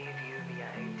that gave you the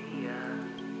idea?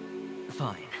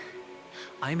 Fine.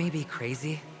 I may be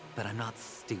crazy, but I'm not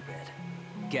stupid.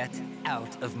 Get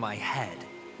out of my head,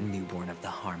 newborn of the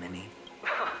Harmony. The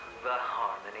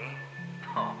Harmony?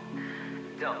 Oh,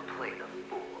 don't play the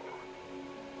fool.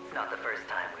 It's not the first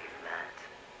time we've met.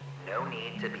 No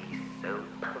need to be so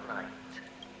polite.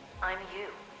 I'm you,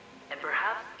 and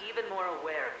perhaps even more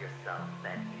aware of yourself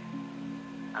than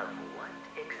you. Of what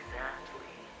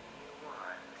exactly you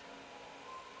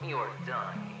want. You're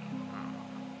dying.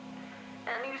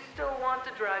 And you still want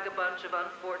to drag a bunch of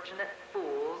unfortunate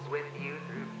fools with you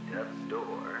through death's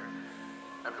door.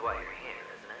 That's why you're here,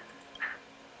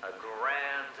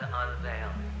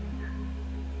 unveil.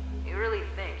 You really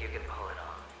think you can pull it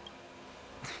off?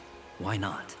 Why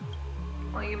not?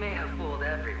 Well, you may have fooled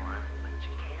everyone, but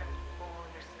you can't fool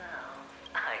yourself.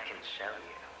 I can show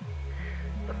you.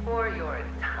 Before you're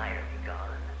entirely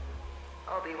gone,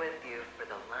 I'll be with you for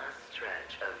the last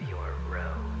stretch of your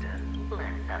road.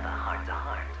 Let's have a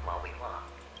heart-to-heart while we walk.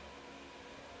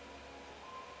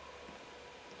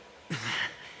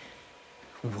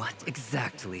 What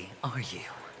exactly are you?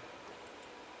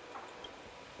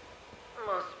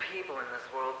 Most people in this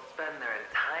world spend their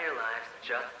entire lives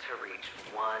just to reach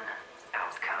one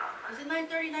outcome. Is it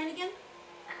 9:39 again?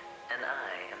 And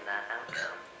I am that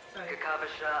outcome. Sorry.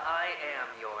 Kakavasha, I am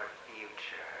your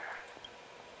future.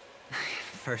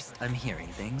 First, I'm hearing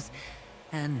things,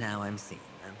 and now I'm seeing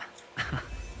them.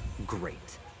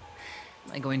 Great.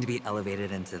 Am I going to be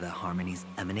elevated into the Harmony's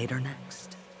Emanator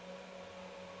next?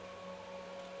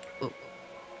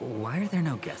 Why are there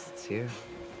no guests here?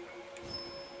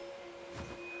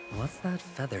 What's that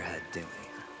featherhead doing?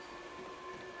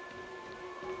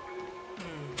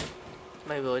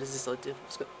 My lord, this is so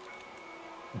difficult.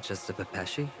 Just a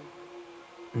Pepeshi?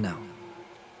 No.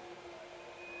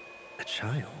 A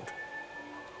child?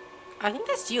 I think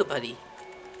that's you, buddy.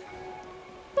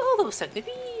 Hold on a second.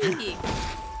 Maybe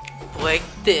like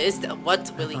this.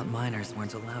 What really? I thought minors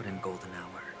weren't allowed in Golden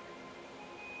Hour.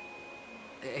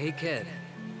 Hey, kid.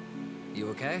 You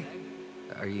okay?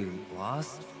 Are you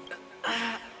lost?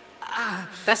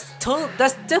 That's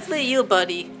definitely you,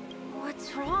 buddy.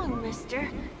 What's wrong, mister?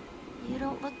 You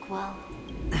don't look well.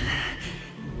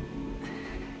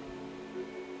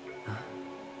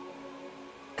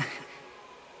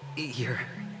 Your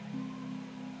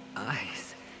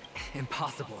eyes.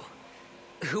 Impossible.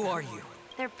 Who are you?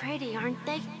 They're pretty, aren't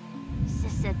they?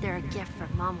 Sis said they're a gift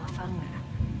from Mama Funga.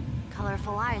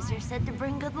 Colorful eyes are said to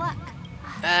bring good luck.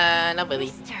 Not really.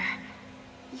 Mister,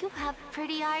 you have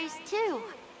pretty eyes too.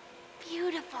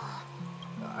 Beautiful.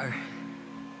 Are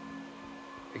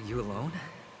you alone?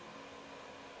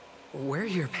 Where are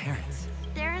your parents?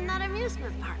 They're in that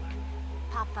amusement park.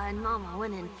 Papa and Mama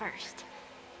went in first.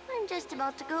 I'm just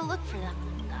about to go look for them.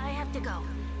 I have to go.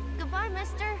 Goodbye,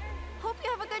 mister. Hope you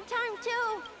have a good time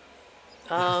too.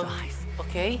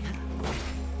 Okay.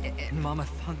 And Mama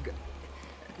Funga.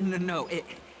 No, it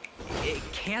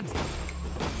can't.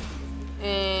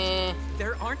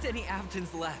 There aren't any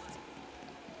Avgins left.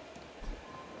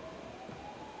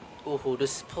 Oh,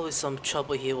 there's probably some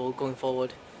trouble here going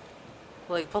forward.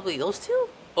 Like, probably those two?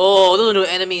 Oh, those are new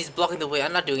enemies blocking the way.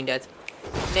 I'm not doing that.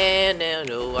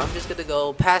 No. I'm just gonna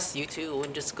go past you two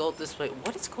and just go this way.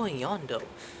 What is going on, though?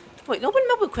 Wait, open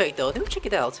up real quick, though. Let me check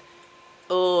it out.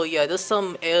 Oh, yeah, there's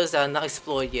some areas that are not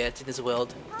explored yet in this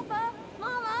world. Papa,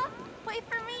 Mama, wait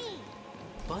for me.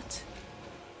 What?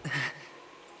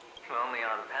 Only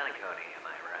on Paniconi, am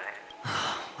I right?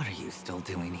 What are you still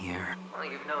doing here? Well,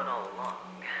 you've known all along.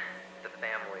 The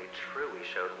family truly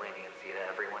showed leniency to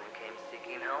everyone who came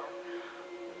seeking help.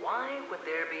 Why would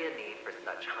there be a need for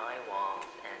such high walls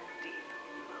and deep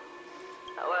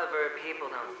moats? However, people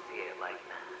don't see it like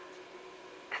that.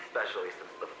 Especially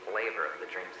since the flavor of the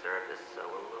dream syrup is so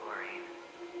alluring.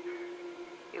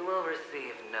 You will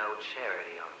receive no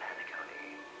charity on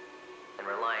Paniconi. And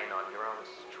relying on your own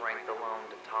strength alone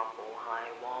to topple high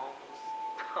walls?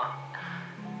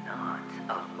 Not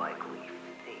a likely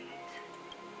fate.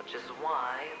 Which is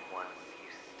why, once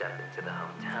you step into the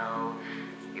hotel,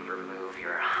 you remove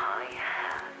your high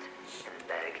hat and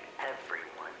beg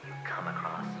everyone you come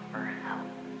across for help.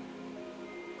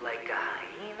 Like a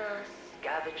hyena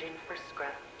scavenging for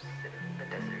scraps in the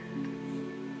desert.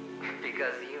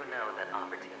 Because you know that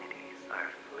opportunities are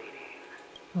fleeting.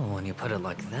 Well, when you put it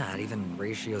like that, even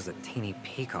Ratio's a teeny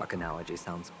peacock analogy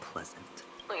sounds pleasant.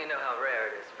 Well, you know how rare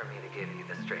it is for me to give you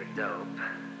the straight dope.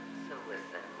 So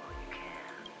listen while you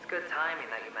can. It's good timing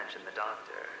that you mentioned the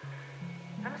doctor.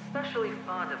 I'm especially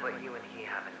fond of what you and he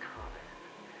have in common.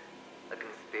 The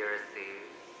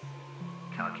conspiracies,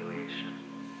 calculations.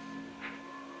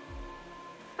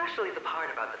 Especially the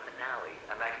part about the finale,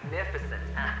 a magnificent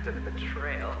act of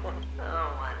betrayal. Oh,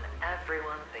 when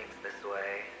everyone thinks this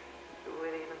way, who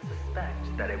would even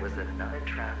suspect that it was another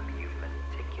trap you've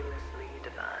meticulously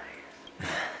devised?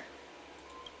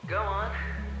 Go on,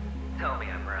 tell me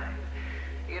I'm right.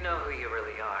 You know who you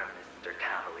really are, Mr.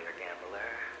 Cavalier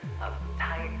Gambler.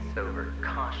 Uptight,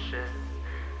 overcautious,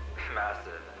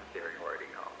 massive inferiority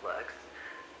complex.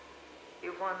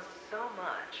 You've won so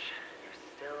much, you're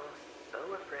still so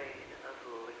afraid of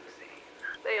losing.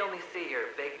 They only see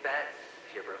your big bets,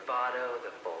 your bravado,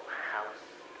 the full house,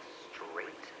 the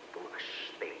straight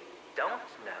blush. They don't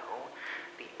know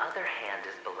the other hand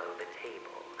is below the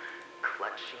table,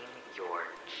 watching your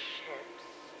chips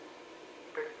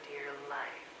for dear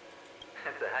life.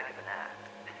 It's a heck of an act.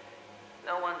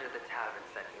 No wonder the tavern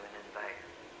sent you an invite.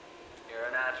 You're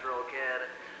a natural kid.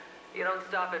 You don't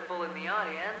stop at fooling the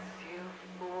audience, you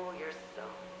fool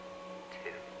yourself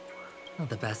too. Well,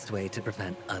 the best way to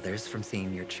prevent others from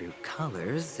seeing your true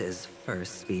colors is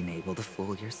first being able to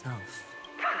fool yourself.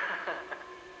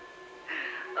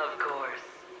 Of course.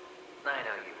 I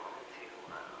know you all too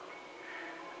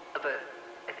well. But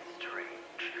it's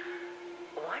strange.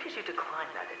 Why did you decline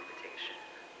that invitation?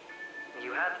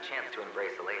 You had the chance to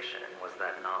embrace elation. Was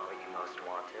that not what you most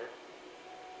wanted?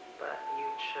 But you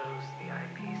chose the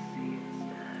IPC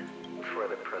instead. For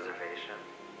the preservation?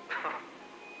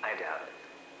 I doubt it.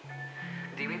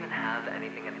 Do you even have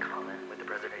anything in common with the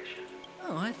preservation?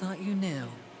 Oh, I thought you knew.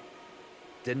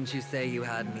 Didn't you say you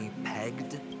had me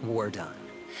pegged? We're done.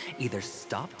 Either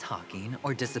stop talking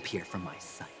or disappear from my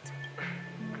sight.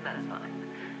 That's fine.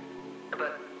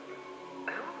 But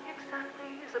who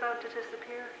exactly is about to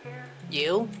disappear here?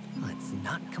 You? Well, it's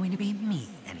not going to be me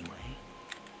anyway.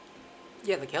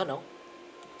 Yeah, like hell no.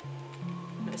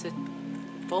 Is it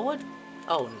forward?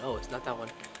 Oh no, it's not that one.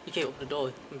 You can't open the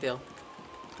door from there.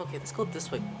 Okay, let's go this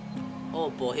way. Oh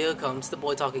boy, here comes the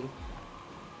boy talking.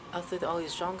 After the OLOY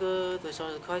is stronger, the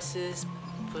start of the crisis,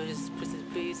 please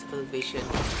for elevation.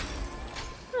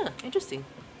 Huh, interesting.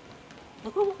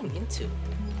 Look what we're walking into.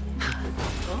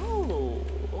 Oh,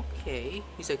 okay.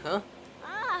 He's like, huh?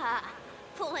 Ah,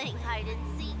 playing hide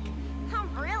and seek.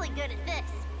 I'm really good at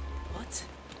this. What?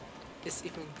 This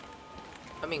even...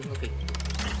 I mean, okay.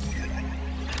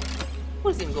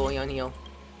 What is even going on here?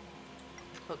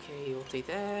 Okay, we'll take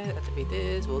that, activate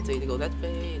this, we'll take it go that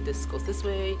way, and this goes this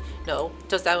way. No,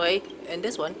 just that way. And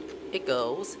this one, it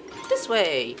goes this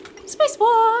way. Space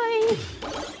Boy!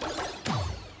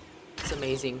 It's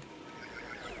amazing.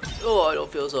 Oh, I don't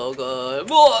feel so good.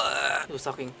 He was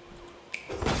talking.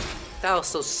 That was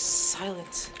so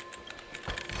silent.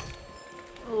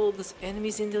 Oh, there's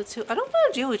enemies in there too. I don't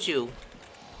want to deal with you.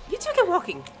 You two keep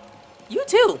walking. You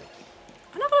too.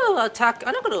 I'm not gonna attack.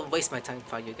 I'm not gonna waste my time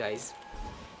fighting you guys.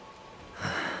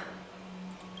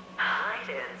 Hide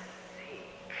and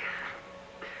seek.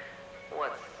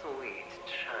 What sweet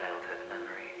childhood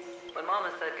memories. When Mama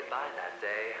said goodbye that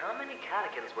day, how many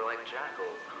catechins were like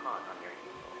jackals hot on your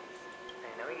heels?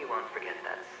 I know you won't forget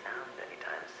that sound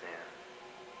anytime soon.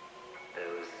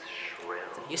 Those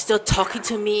shrill... You still talking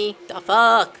to me? The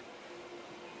fuck?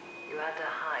 You had to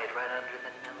hide right under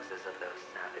the noses of those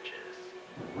savages.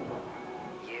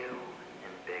 You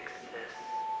and Big Sis.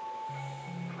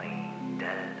 Plain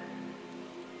dead.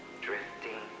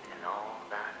 Drifting in all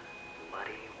that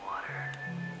muddy water.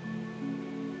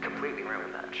 Completely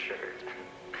ruined that shirt.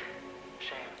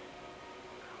 Shame.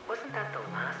 Wasn't that the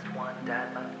last one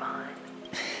Dad left behind?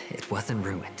 It wasn't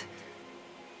ruined.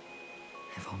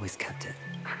 I've always kept it.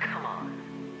 Come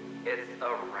on. It's a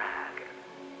rag.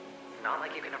 It's not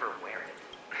like you can ever wear it.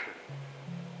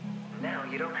 Now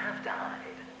you don't have to hide.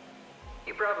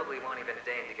 You probably won't even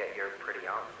deign to get your pretty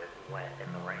outfit wet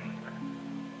in the rain.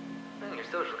 Your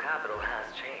social capital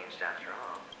has changed after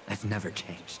all. I've never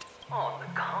changed. On the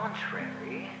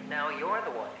contrary, now you're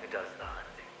the one who does the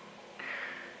hunting.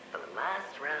 The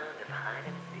last round of hide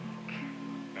and seek,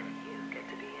 and you get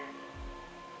to be in.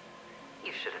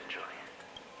 You should enjoy it.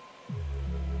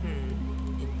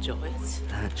 Enjoy it?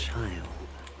 That child.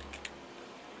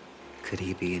 Could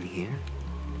he be in here?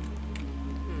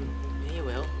 He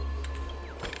will.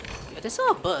 Yeah, this is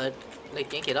all bud.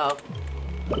 Like, yank it off.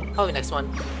 Probably next one.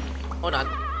 Hold on.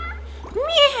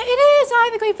 Yeah, it is!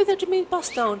 I'm the great villain to me,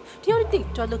 Boston. Do you only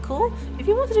think, do I look cool? If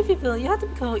you want to be a villain, you have to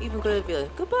become an even greater villain.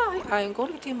 Goodbye. I am going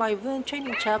to continue my villain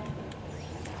training, chap.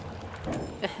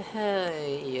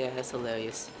 Yeah, that's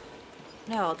hilarious.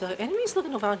 Now, the enemy's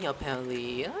looking around here,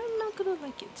 apparently. I'm not gonna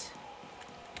like it.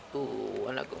 Ooh,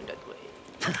 I'm not going that way.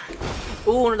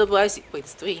 Ooh, another way. Wait,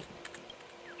 it's 3.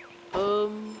 I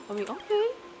mean, okay.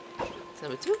 It's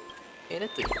number 2 and a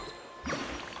 3.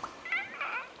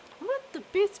 Let the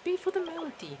beats be for the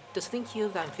melody. Does think here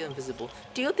that I feel invisible?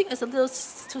 Do you think it's a little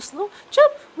too slow?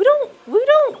 Chub, why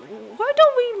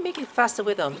don't we make it faster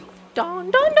with them?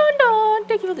 Don, don, don, don.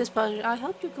 Thank you for this pleasure. I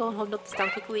help you go and hold up this down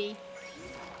quickly.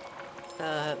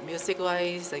 Music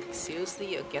wise, like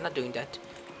seriously, okay, I'm not doing that.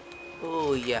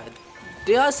 Oh yeah,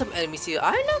 there are some enemies here.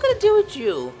 I'm not gonna deal with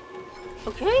you.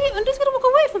 Okay, I'm just gonna walk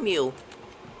away from you.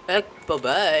 Like, bye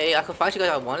bye. I could fight you guys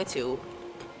if I wanted to.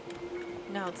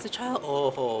 Now, it's a child.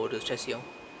 Oh, there's chest here.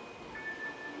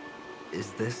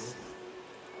 Is this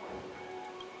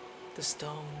the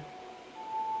stone?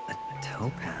 A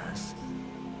topaz?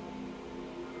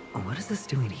 What is this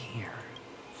doing here?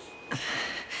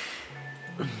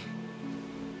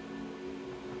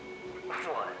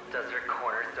 What? Does her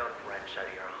cornerstone wrench out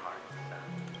of your heart, son?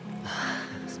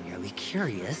 I was merely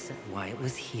curious at why it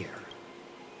was here.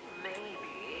 Maybe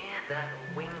that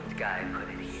winged guy put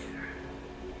it here.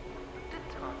 To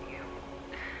taunt you.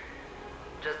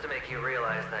 Just to make you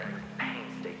realize that your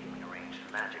painstakingly arranged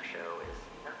magic show is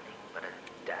nothing but a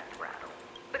death rattle.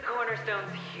 The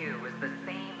cornerstone's hue is the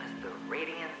same as the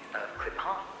radiance of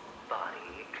Clipant's body.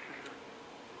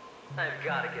 I've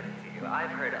got to give it to you.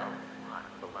 I've heard a lot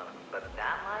of baloney, but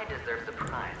that lie deserves a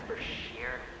prize for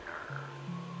sheer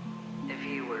nerve. If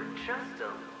you were just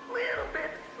a little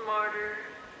bit smarter,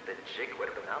 the jig would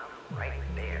have been up right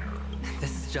there.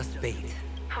 This is just bait.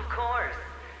 Of course.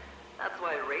 That's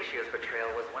why Ratio's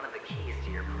betrayal was one of the keys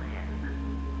to your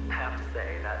plan. I have to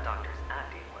say, that doctor's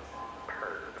acting was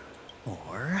superb.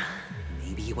 Or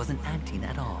maybe he wasn't acting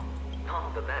at all.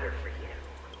 All the better for you.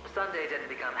 Sunday didn't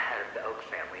become head of the Oak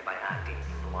family by acting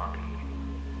sloppy.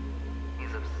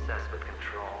 He's obsessed with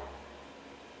control.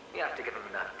 You have to give him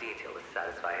enough detail to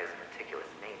satisfy his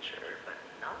meticulous nature, but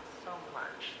not so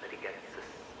much that he gets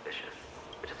suspicious.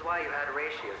 Which is why you had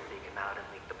Ratio seek him out and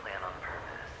leak the plan on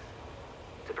purpose.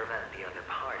 To prevent the other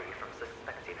party from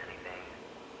suspecting anything.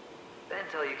 The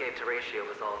intel you gave to Ratio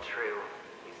was all true.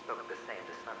 You spoke the same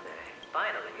to Sunday.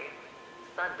 Finally,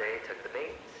 Sunday took the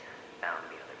bait, found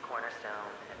the other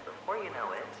cornerstone, and before you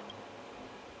know it,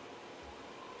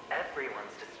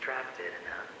 everyone's distracted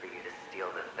enough for you to steal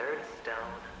the third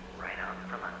stone right out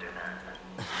from under them.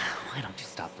 Why don't you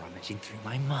stop rummaging through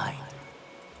my mind?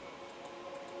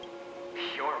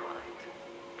 Your mind?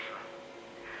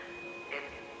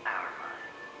 It's our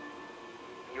mind.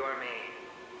 You're me,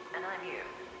 and I'm you.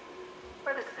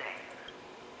 We're the same.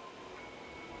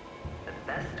 The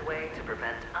best way to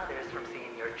prevent others from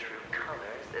seeing your true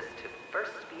colors is to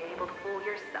first be able to fool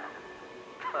yourself.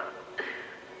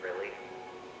 Really?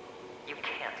 You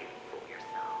can't even fool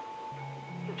yourself.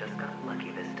 You just got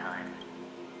lucky this time.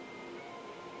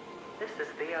 This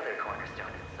is the other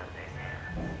cornerstone in Sunday's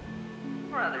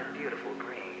hands. Rather beautiful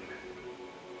green.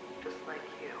 Just like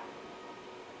you.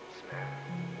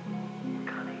 Smooth.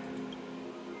 Cunning.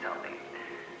 Tell me,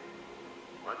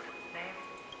 what's its name?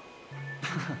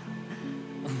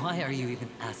 Why are you even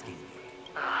asking me?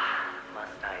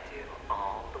 Must I do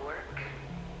all the work?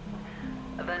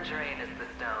 Adventurine is the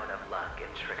stone of luck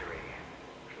and trickery.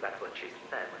 That's what she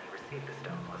said when you received the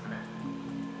stone, wasn't it?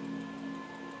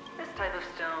 This type of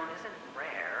stone isn't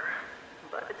rare,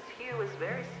 but its hue is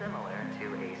very similar to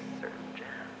a certain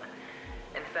gem.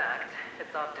 In fact,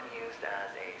 it's often used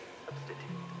as a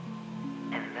substitute.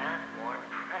 And that more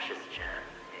precious gem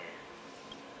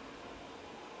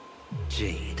is...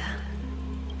 Jade.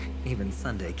 Even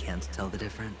Sunday can't tell the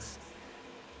difference.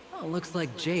 Oh, looks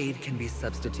like Jade can be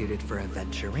substituted for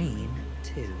Adventurine,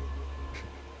 too.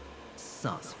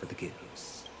 Sauce for the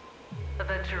goose.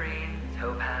 Adventurine,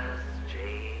 Topaz,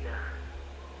 Jade.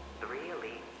 3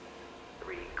 elites,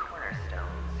 3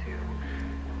 cornerstones who,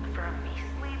 for a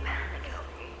measly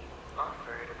penny,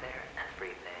 offered their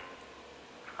everything.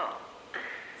 Oh,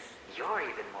 you're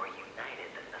even more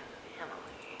united than the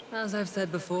family. As I've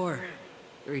said before,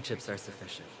 3 chips are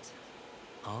sufficient.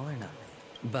 All or nothing.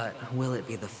 But will it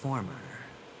be the former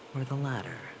or the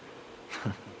latter?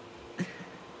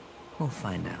 We'll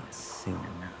find out soon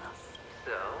enough.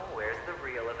 So, where's the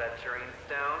real Adventurine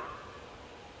stone?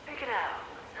 Take it out.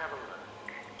 Let's have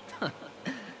a look.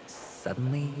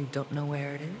 Suddenly you don't know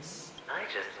where it is? I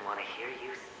just want to hear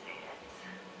you say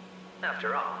it.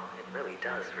 After all, it really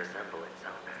does resemble its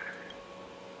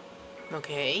owner.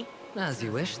 Okay. As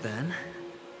you wish, then.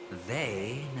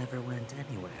 They never went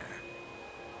anywhere.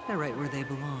 They're right where they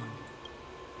belong.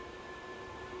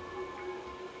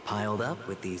 Piled up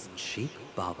with these cheap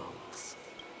baubles.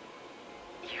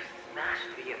 You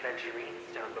smashed the Adventurine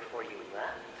stone before you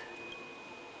left?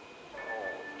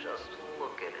 Oh, just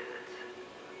look at it.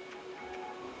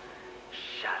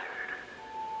 Shattered.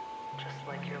 Just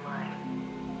like your life.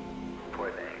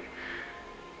 Poor thing.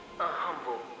 A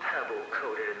humble pebble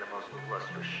coated in the most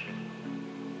lustrous sheen.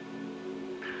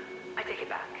 I take it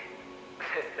back.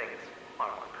 This thing is far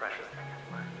more precious than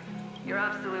your life. You're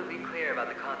absolutely clear about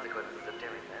the consequences of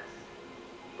doing this.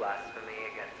 Blasphemy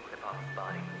against Clipant's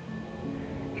body.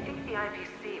 You think the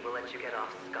IPC will let you get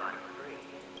off scot-free?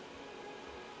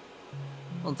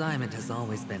 Well, Diamond has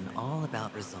always been all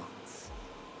about results.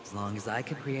 As long as I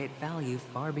can create value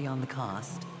far beyond the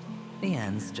cost, the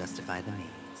ends justify the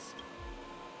means.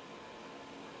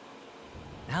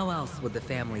 How else would the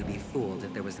family be fooled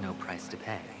if there was no price to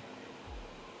pay?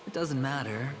 It doesn't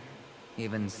matter.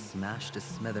 Even smashed to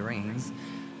smithereens,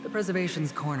 the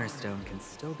preservation's cornerstone can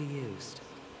still be used.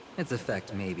 Its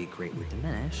effect may be greatly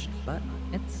diminished, but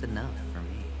it's enough for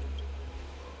me.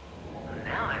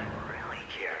 Now I'm really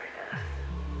curious.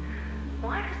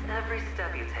 Why does every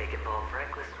step you take involve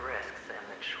reckless risks, and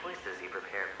the choices you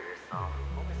prepare for yourself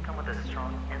always come with a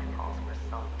strong impulse for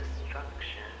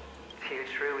self-destruction? Do you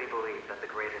truly believe that the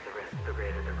greater the risk, the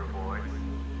greater the rewards?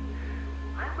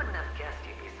 I wouldn't have guessed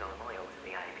you'd be so loyal to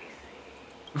the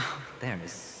IPC. There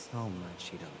is so much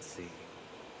you don't see.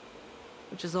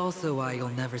 Which is also why you'll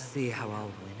never see how I'll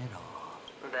win it all.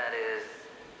 That is,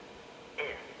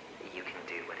 if you can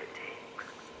do what it takes.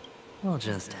 We'll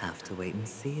just have to wait and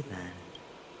see then.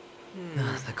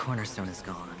 The cornerstone is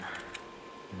gone.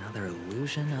 Another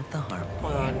illusion of the harmony.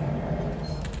 Hold on.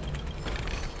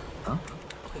 Huh?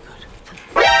 Okay, good.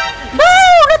 No,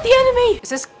 not the enemy! Is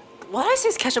this... Why does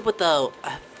this catch up with the...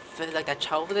 like that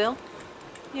child over there?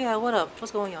 Yeah, what up?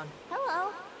 What's going on?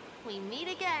 Hello. We meet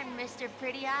again, Mr.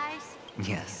 Pretty Eyes.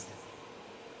 Yes.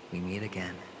 We meet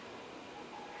again.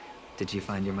 Did you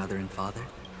find your mother and father?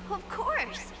 Of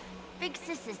course. Big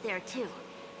Sis is there too.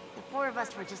 The four of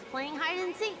us were just playing hide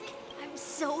and seek. I'm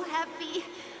so happy.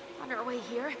 On our way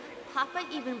here, Papa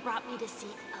even brought me to see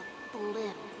a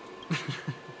blimp.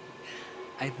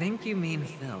 I think you mean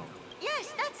film.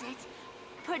 Yes, that's it.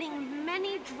 Putting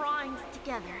many drawings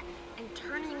together and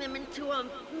turning them into a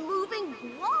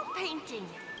moving wall painting.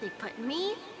 They put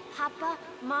me, Papa,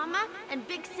 Mama, and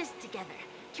Big Sis together,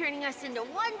 turning us into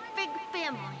one big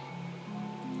family.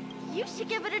 You should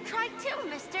give it a try too,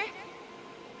 mister.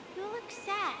 You look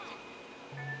sad.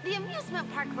 The amusement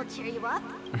park will cheer you up.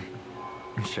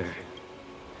 Sure.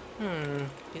 You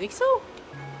think so?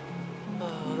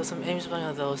 Oh, there's some images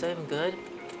of those. Is that even good?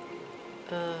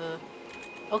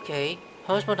 Okay.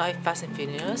 How much more do I have Fast and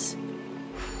Furious?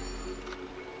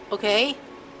 Okay.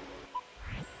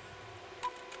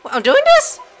 What, I'm doing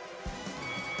this?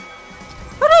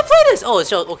 How do I play this? Oh, it's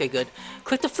just, okay, good.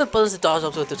 Click the flip buttons to dodge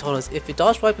up with the tunnels. If you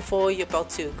dodge right before you're about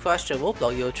to crash the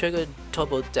roadblock, you'll trigger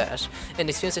turbo dash and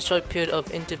experience a short period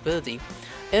of invisibility.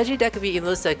 Energy that can be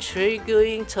elicited by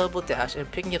triggering turbo dash and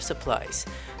picking up supplies.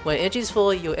 When energy is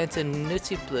full, you'll enter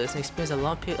Nutty Bliss and experience a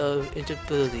long period of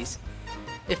invisibilities.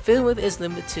 If feeling width is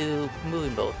limited to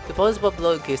moving mode, the buttons above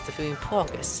below gives the feeling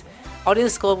progress.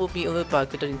 Audience score will be eliminated by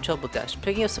conducting turbo dash,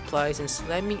 picking up supplies and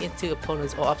slamming into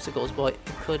opponents or obstacles while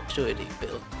encouraging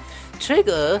build.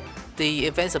 Trigger the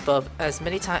events above as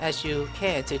many times as you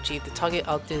can to achieve the target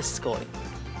audience scoring.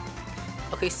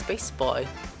 Okay, spacebar.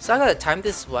 So I gotta time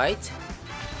this right.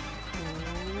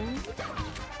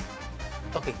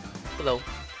 Okay, below.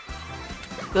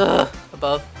 Ugh,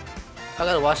 above. I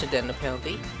gotta watch it then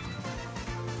apparently.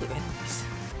 Look at enemies.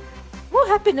 What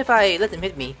happened if I let them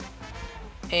hit me?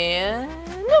 And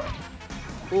nope.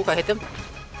 Ooh, can I hit them?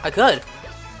 I could.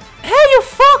 Hey, you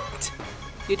fucked!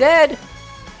 You're dead.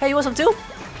 Hey, you want some too?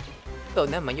 Oh,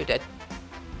 never mind, you're dead.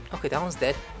 Okay, that one's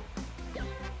dead.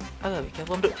 I gotta be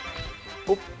careful.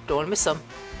 Oh, don't wanna miss some.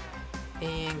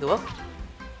 And go up.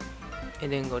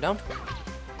 And then go down.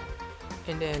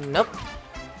 And then up.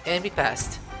 And be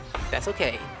passed. That's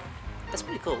okay. That's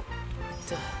pretty cool.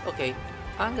 Okay,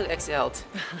 I'm gonna exit out.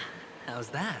 How's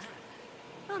that?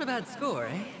 Not a bad score,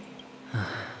 eh?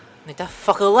 Like that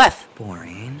fucker left.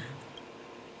 Boring.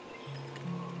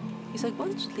 He's like, why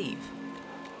did you leave?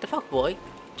 The fuck, boy?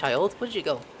 Child, where did you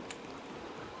go?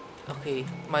 Okay,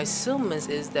 my assumance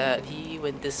is that he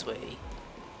went this way.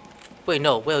 Wait,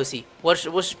 no, where is he?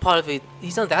 Which part of it?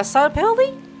 He's on that side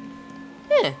apparently?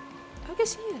 Yeah, I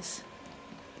guess he is.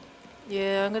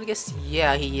 Yeah, I'm gonna guess,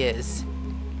 yeah, he is.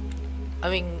 I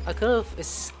mean, I could have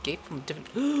escaped from different...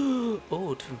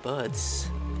 oh, different birds.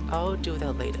 I'll do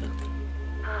that later.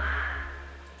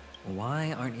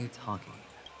 Why aren't you talking?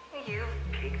 You've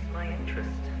piqued my interest.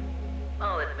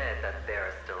 I'll admit that there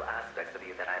are still aspects of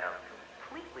you that I don't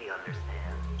completely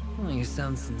understand. Well, you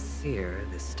sound sincere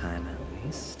this time, at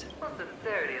least. Well,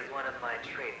 sincerity is one of my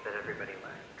traits that everybody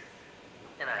likes.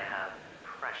 And I have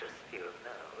precious few of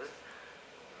those.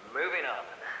 Moving on.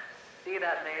 See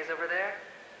that maze over there?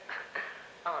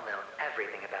 I'll know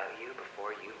everything about you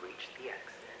before you reach the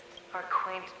exit. Our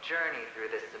quaint journey through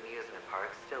this amusement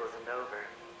park still isn't over.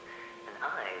 And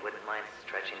I wouldn't mind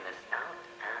stretching this out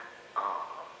at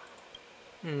all.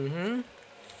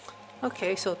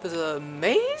 Okay, so there's a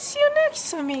maze here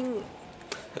next? I mean...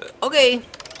 okay,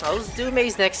 I'll just do a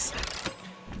maze next.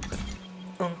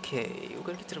 Okay, we're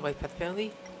gonna get to the right path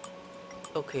apparently.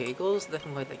 Okay, it goes left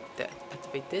and right like that.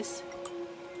 Activate this.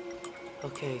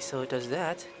 Okay, so it does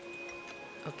that.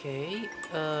 Okay,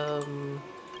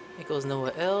 it goes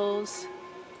nowhere else.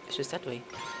 It's just that way.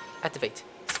 Activate.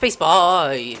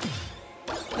 Spacebar!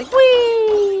 Like,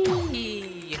 whee!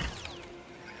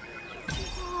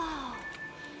 Whoa!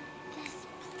 This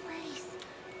place...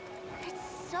 it's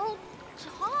so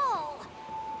tall!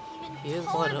 You even Here's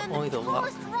taller one, than only the the rock.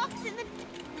 tallest rocks in the...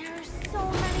 There are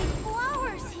so many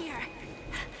flowers here.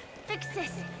 Fix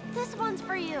this. This one's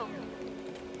for you.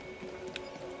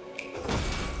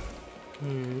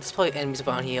 There's probably enemies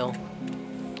around here.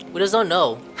 We just don't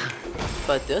know.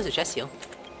 But there's a chest here.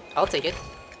 I'll take it.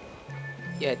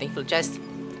 Yeah, thank you for the chest.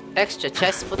 Extra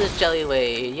chest for this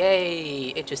Jellyway. Yay!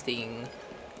 Interesting.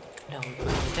 Now we're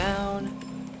going down.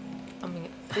 I mean,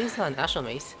 this is not an actual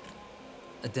maze.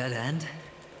 A dead end?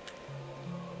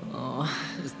 Oh,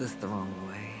 is this the wrong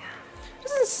way?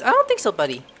 This is... I don't think so,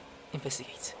 buddy.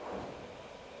 Investigate.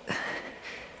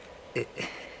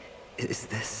 Is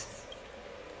this...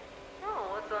 Oh,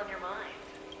 what's on your mind?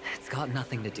 It's got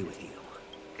nothing to do with you.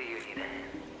 Do you need a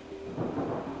hand?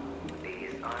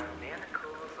 These are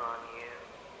manacles on you.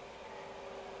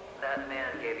 That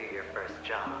man gave you your first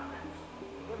job.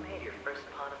 Who made your first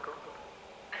pot of gold?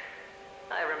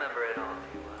 I remember it all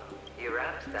too well. You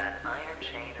wrapped that iron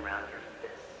chain around your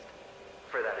fist,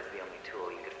 for that is the only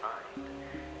tool you could find.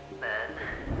 Then,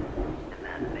 in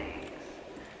that maze...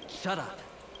 Shut up!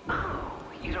 Oh,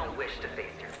 you don't wish to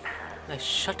face your past? Like,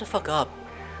 shut the fuck up.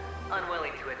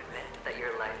 Unwilling to admit that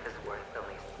your life is worth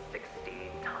only 60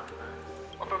 tamas?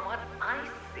 Well, from what I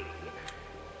see,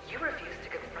 you refuse to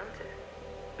confront it,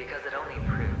 because it only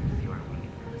proves your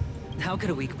weakness. How could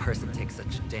a weak person take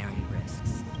such daring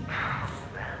risks?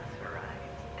 That's right.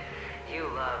 You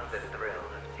love the thrill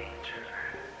of danger,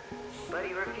 but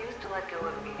you refuse to let go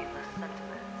of meaningless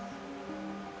sentiments.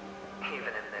 Even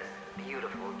in this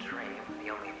beautiful dream, the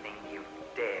only thing you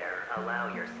dare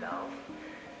allow yourself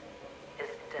is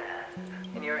death.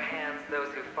 In your hands,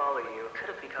 those who follow you could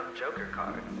have become Joker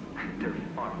cards. They're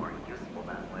far more useful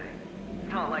that way.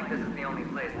 It's not like this is the only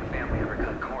place the family ever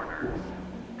cut corners.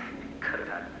 Could have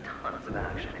had tons of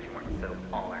action if you weren't so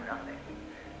all or nothing.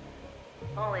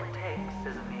 All it takes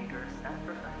is a meager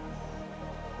sacrifice.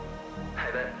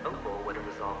 I bet Opal would have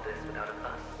resolved this without a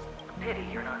fuss. A pity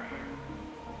you're not him.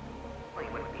 Well,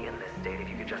 you wouldn't be in this state if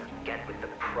you could just get with the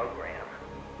program.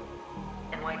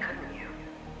 And why couldn't you?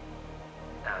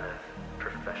 Out of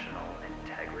professional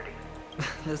integrity.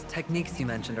 Those techniques you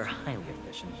mentioned are highly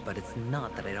efficient, but it's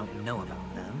not that I don't know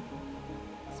about them.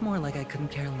 It's more like I couldn't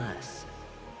care less.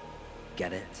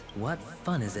 Get it? What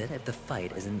fun is it if the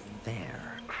fight isn't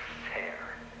fair? Fair?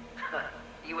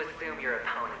 You assume your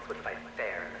opponents would fight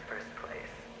fair in the first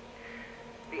place.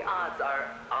 The odds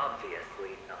are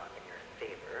obviously not in your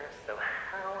favor, so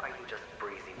how are you just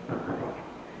breezing by?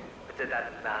 But did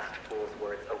that masked fool's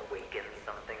words awaken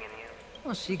something in you?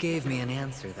 Well, she gave me an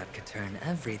answer that could turn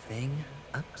everything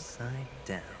upside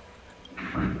down.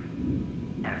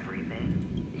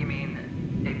 Everything? You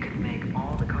mean it could make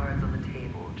all the cards on the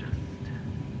table just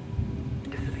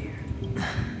disappear?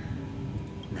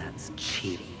 That's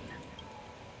cheating.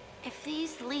 If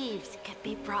these leaves could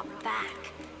be brought back,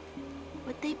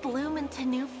 would they bloom into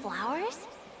new flowers?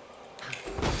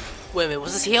 Wait a minute,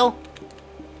 was this here?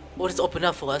 Or just open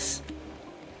up for us?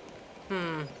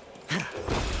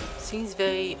 Seems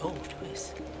very... Oh,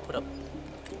 nice. What up?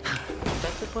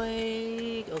 Back the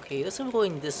way. Okay, looks like we're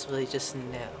going this way just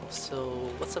now. So,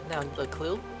 what's up now? A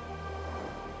clue?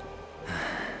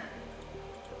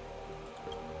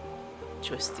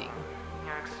 Interesting.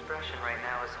 Your expression right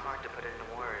now is hard to put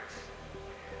into words.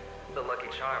 The lucky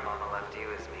charm Mama left you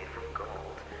is made from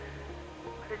gold.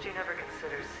 Why did you never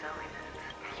consider selling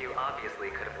it? You obviously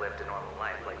could have lived a normal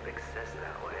life like Big Sis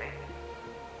that way.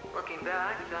 Looking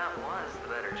back, that was the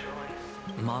better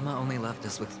choice. Mama only left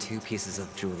us with 2 pieces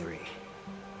of jewelry.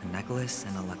 A necklace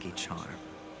and a lucky charm.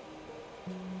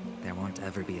 There won't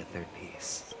ever be a 3rd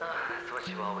piece. That's what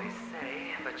you always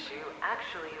say, but you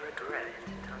actually regret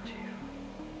it, don't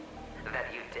you?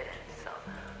 That you didn't sell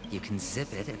them. You can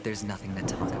zip it if there's nothing to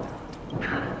talk about.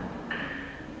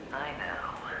 I know.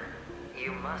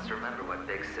 You must remember what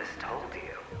Big Sis told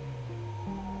you.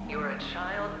 You are a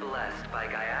child blessed by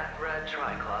Gaiathra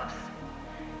Triclops,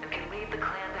 and can lead the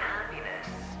clan to happiness.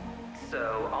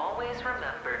 So always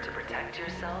remember to protect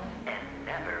yourself and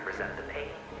never resent the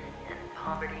pain and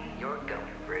poverty you're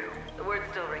going through. The words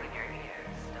still ring in your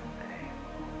ears, don't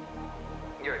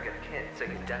they? You're a good kid, so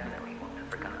you definitely won't have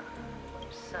forgotten.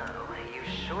 So, you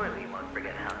surely won't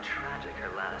forget how tragic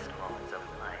her last moments of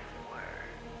life were.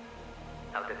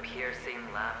 How the piercing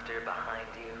laughter behind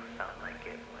you felt like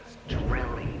it was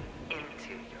drilling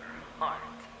into your heart.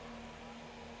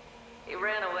 You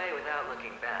ran away without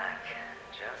looking back,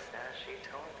 just as she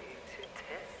told you to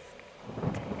tisk.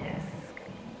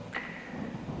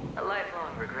 A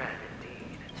lifelong regret,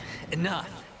 indeed.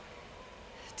 Enough!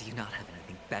 Do you not have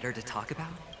anything better to talk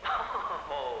about?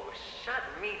 Oh, shut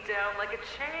me down like a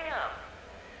champ!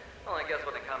 Well, I guess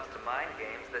when it comes to mind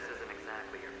games, this isn't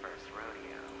exactly your first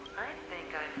rodeo. I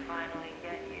think I finally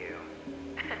get you.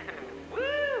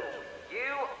 Woo!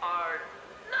 You are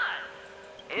nuts!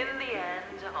 In the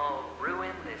end, I'll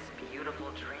ruin this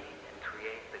beautiful dream and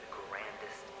create the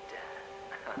grandest death.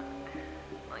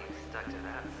 Well, you stuck to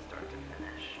that start to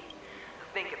finish.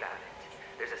 Think about it.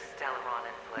 There's a Stellaron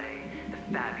in play, the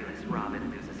fabulous Robin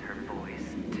loses her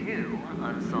voice, 2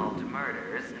 unsolved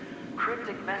murders,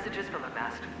 cryptic messages from a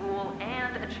masked fool,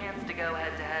 and a chance to go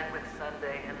head-to-head with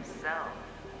Sunday himself.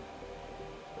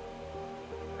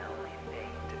 The only thing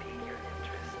to pique your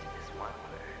interest is one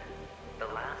word.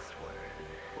 The last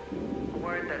word. A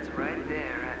word that's right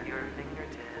there at your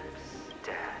fingertips.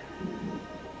 Death.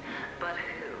 But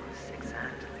whose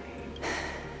exactly?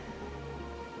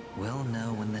 We'll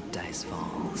know when the dice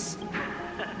falls.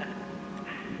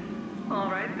 All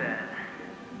right then.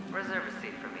 Reserve a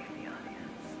seat for me in the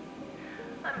audience.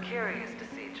 I'm curious to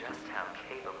see just how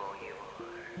capable you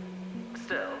are.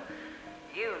 Still,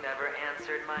 you never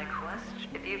answered my question.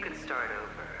 If you could start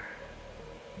over,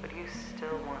 would you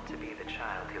still want to be the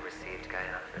child who received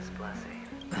Gaiathra's blessing?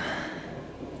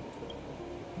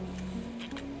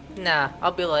 Nah,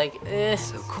 I'll be like, eh.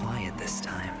 So quiet this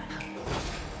time.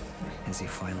 Is he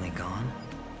finally gone?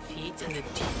 Feet in the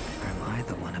deep. Or am I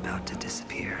the one about to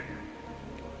disappear?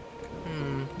 I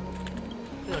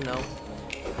don't know.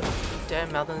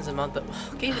 Damn mountains and mountain.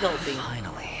 Gave it the whole thing.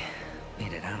 Finally,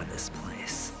 made it out of this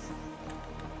place.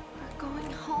 We're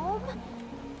going home?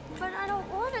 But I don't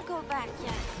want to go back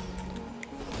yet.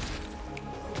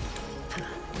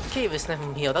 Okay, we snipe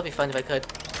from here. That'd be fun if I could.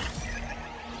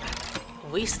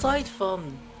 Restart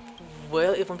from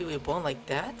where if we were born like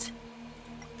that?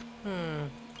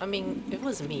 I mean, if it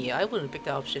was me, I wouldn't pick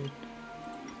that option.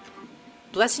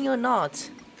 Blessing or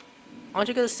not, aren't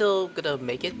you guys still gonna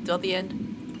make it till the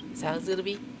end? Is that how it's gonna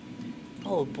be?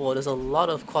 Oh boy, there's a lot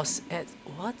of cross at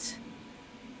what?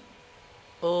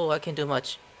 Oh, I can't do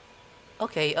much.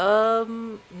 Okay, let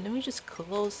me just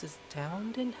close this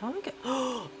down then. How am I get?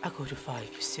 Oh, I go to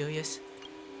 5. You serious?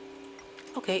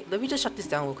 Okay, let me just shut this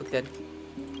down real quick then.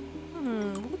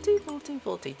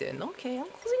 Voltage then. Okay,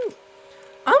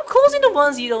 I'm closing the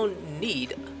ones you don't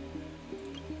need.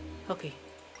 Okay.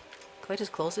 Can I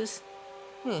just close this?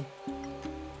 Let me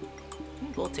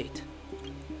rotate.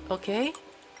 Okay.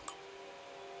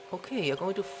 Okay, I'm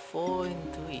going to 4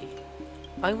 and 3.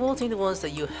 I'm rotating the ones that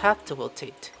you have to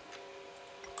rotate.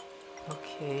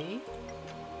 Okay.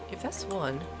 If that's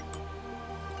one.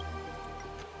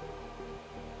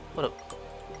 Hold up.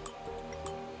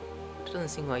 That doesn't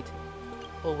seem right.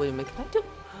 Oh, wait a minute. Can I do?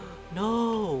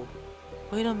 No!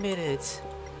 Wait a minute.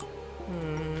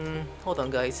 Hold on,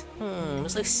 guys.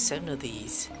 There's like 7 of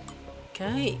these.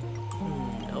 Can I?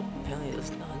 Nope, apparently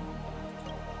there's none.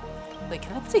 Like,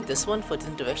 can I take this one for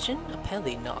different direction?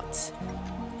 Apparently not.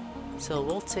 So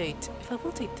rotate. If I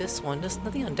rotate this one, there's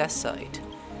nothing on that side.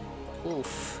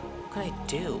 Oof. What can I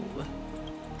do?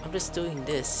 I'm just doing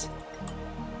this.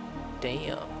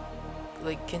 Damn.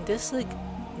 Like, can this like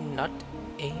not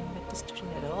aim at this direction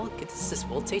at all? Can this just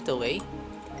rotate away?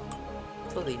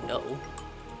 Totally no.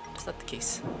 That's not the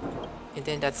case. And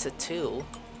then that's a 2.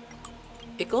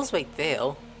 It goes right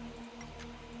there.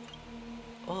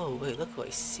 Oh wait, look what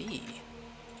I see.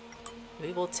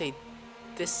 Maybe we'll take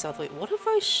this out. Wait, what if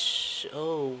I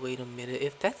oh wait a minute.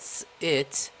 If that's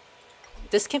it,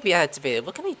 this can't be activated.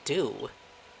 What can I do?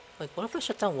 Like, what if I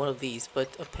shut down one of these?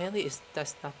 But apparently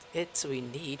that's not it. So we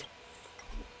need.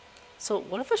 So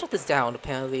what if I shut this down?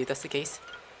 Apparently that's the case.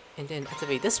 And then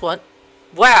activate this one.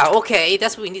 Wow, okay,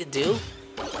 that's what we need to do.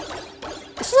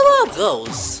 There's a lot of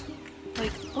those.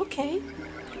 Like, okay.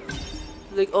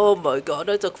 Like, oh my god,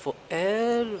 that took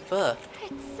forever.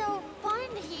 It's so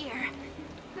fun here.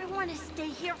 I want to stay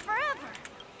here forever.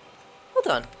 Hold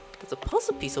on. There's a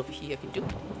puzzle piece over here I can do.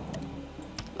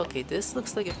 Okay, this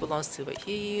looks like it belongs to right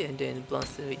here, and then it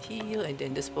belongs to right here, and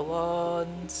then this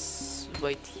belongs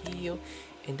right here,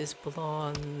 and this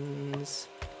belongs...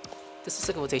 This is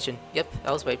like a rotation. Yep,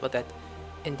 I was right about that.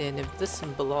 And then if this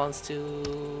one belongs to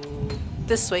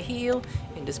this right here,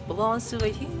 and this belongs to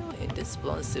right here, and this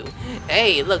belongs to...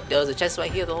 Hey, look, there was a chest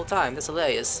right here the whole time. That's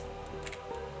hilarious.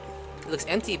 It looks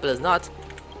empty, but it's not.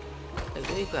 Let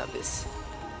me grab this.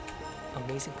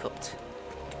 Amazing coat.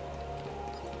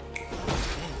 Man,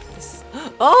 this...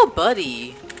 Oh,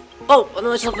 buddy! Oh,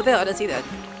 no, it's over there. I didn't see that.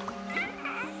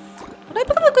 When I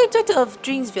become a great director of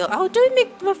Dreamsville, I will do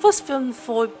make my first film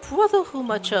for Brotherhood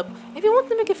matchup. If you want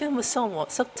to make a film with someone,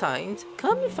 sometimes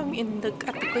come and find me in at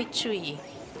the Great Tree.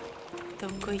 The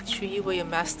Great Tree where your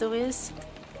master is?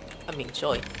 I mean,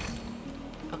 Joy.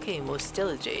 Okay, more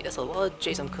Stella Jade. That's a lot of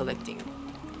Jades I'm collecting.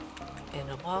 And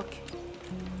a walk.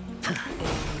 And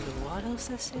what else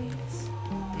that says?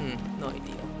 No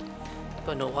idea.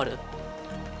 But no water.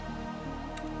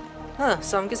 Huh,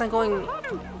 so I guess I'm going...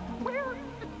 Where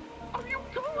are you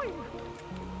going?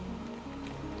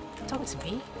 Talking to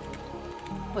me?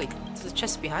 Wait, there's a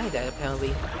chest behind that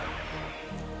apparently.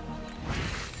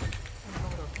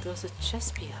 Hold up, there's a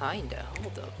chest behind that,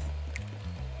 hold up.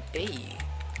 Hey,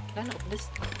 can I open this?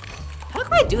 How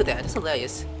can I do that? That's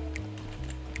hilarious.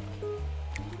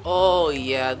 Oh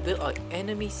yeah, there are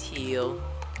enemies here.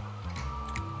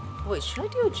 Wait, should I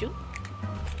do a juke?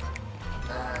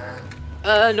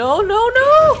 No!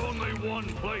 There's only one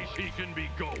place he can be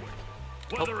going.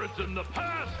 Whether it's in the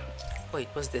past. Wait,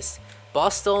 what's this?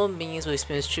 Boss Stone means will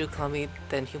experience true calamity,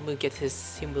 then he will get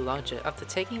his human launcher. After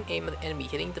taking aim at the enemy,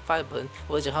 hitting the fire button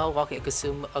will hard walking and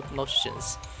consume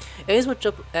emotions. Enemies will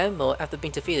drop ammo after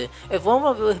being defeated. If one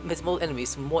will hit more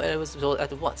enemies will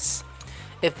at once.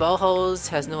 If Valhalla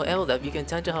has no ammo left, you can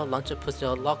turn to her launcher, push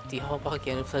to lock the whole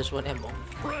pocket and flash one ammo.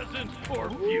 Present or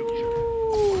future?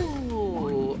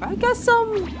 Ooh, I got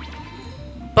some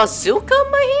bazooka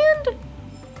in my hand?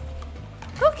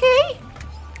 Okay.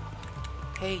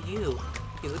 Hey you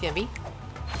look at me?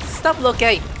 Stop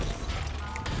looking!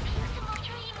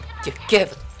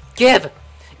 Give!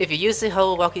 If you use the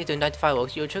whole walkie to ignite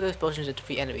fireworks, you'll trigger explosions to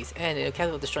defeat enemies, and it'll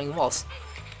capture destroying walls.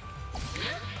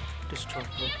 Destroy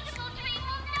walls.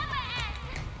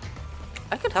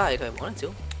 I could hide if I wanted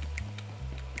to.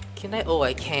 Can I? Oh,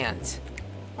 I can't.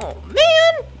 Oh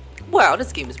man! Wow,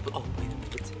 this game is. Oh wait a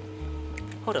minute.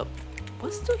 Hold up.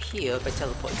 What's through here if I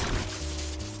teleport?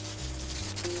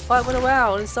 Oh, I went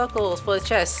around in circles for the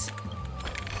chest.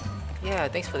 Yeah,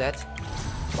 thanks for that.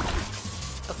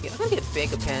 Okay, I'm gonna get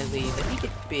big apparently. Let me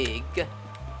get big.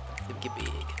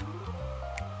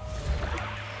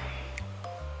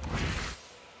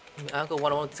 I'll go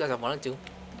one-on-one because I wanted to.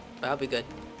 But I'll be good.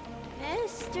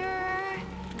 Mister,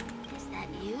 is that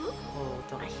you? Oh,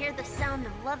 don't. I hear the sound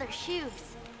of leather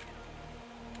shoes.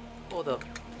 Hold up.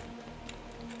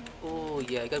 Oh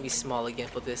yeah, I gotta be small again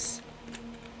for this.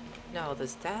 Now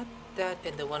there's that,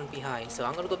 and the one behind. So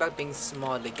I'm gonna go back being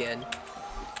small again.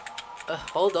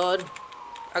 Hold on.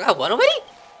 I got one already?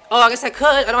 Oh, I guess I could.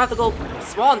 I don't have to go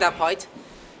small on that part.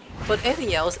 But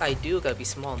anything else, I do gotta be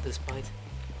small on this part.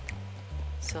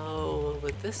 So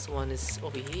with this one is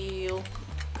over here.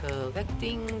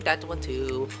 Collecting that one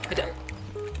too.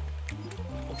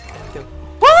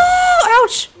 Whoa!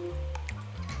 Ouch!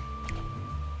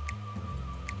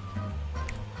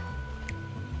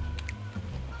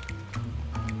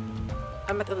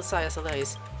 I'm at the other side, that's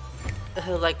hilarious.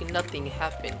 Like nothing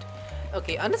happened.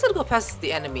 Okay, I'm just gonna go past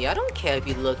the enemy. I don't care if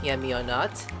you're looking at me or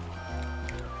not.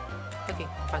 Okay,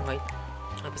 fine, right.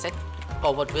 100%.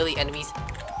 Oh, what, really? Enemies?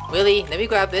 Really? Let me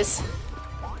grab this.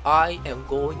 I am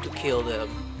going to kill them.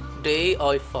 They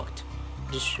are fucked.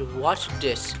 Just watch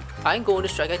this. I'm going to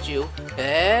strike at you.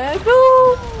 And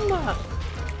boom!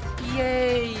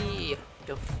 Yay!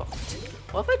 You're fucked.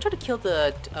 What if I try to kill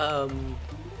the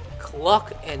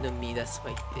clock enemy that's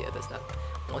right there? That's not.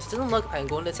 Once it doesn't look, I'm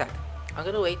going to attack. I'm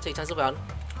gonna wait till he turns around.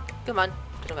 Come on,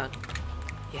 turn around.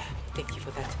 Yeah, thank you for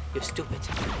that. You're stupid.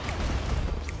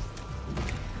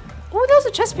 Oh, there was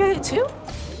a chest behind it too?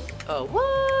 Oh,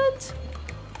 what?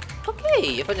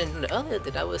 Okay, if I didn't know earlier,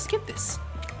 then I will skip this.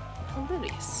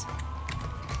 Hilarious.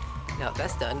 Now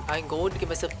that's done. I'm going to get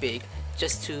myself big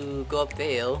just to go up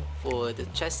there for the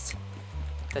chest.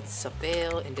 That's up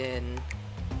there, and then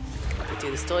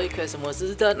continue the story because once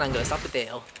this is done, I'm gonna stop it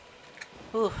there.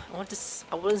 Oh, I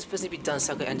wasn't supposed to be done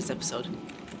so I could end this episode.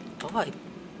 Alright,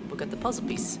 we got the puzzle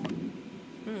piece.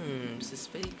 This is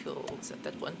very cool. Is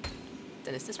that one?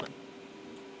 Then it's this one.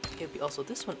 It'll be also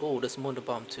this one. Oh, there's more in the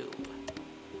bomb too.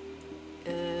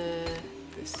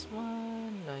 This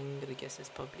one, I'm gonna guess it's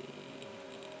probably...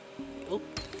 Oh,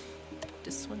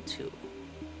 this one too.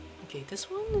 Okay, this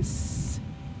one is...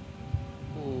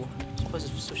 Ooh, suppose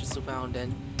it switches around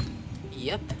then.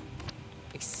 Yep.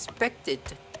 Expected.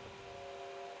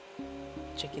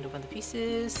 Checking over the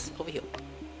pieces. Over here.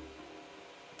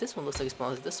 This one looks like it's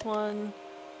smaller than this one.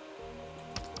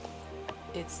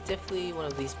 It's definitely one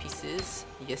of these pieces.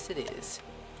 Yes, it is.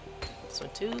 This one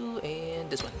too, and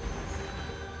this one.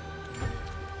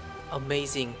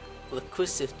 Amazing.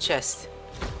 Recursive chest.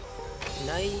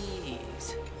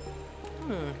 Nice.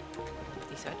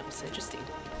 These items are interesting.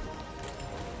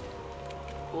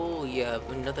 Oh yeah,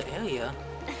 another area.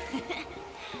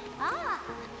 Ah,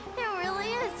 there really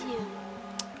is you.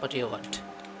 What do you want?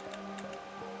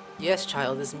 Yes,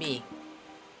 child, it's me.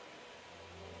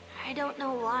 I don't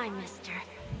know why, mister,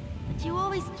 but you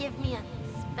always give me a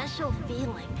special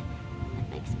feeling that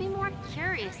makes me more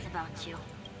curious about you.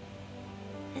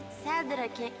 It's sad that I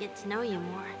can't get to know you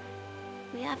more.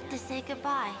 We have to say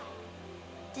goodbye.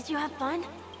 Did you have fun?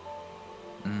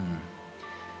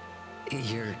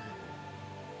 You're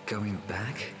going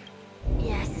back?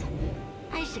 Yes.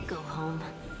 I should go home.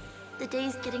 The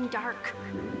day's getting dark,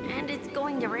 and it's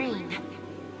going to rain.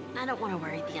 I don't want to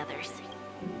worry the others.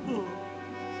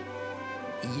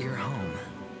 You're home.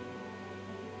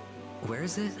 Where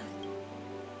is it?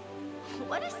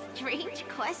 What a strange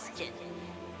question.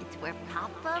 It's where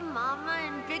Papa, Mama,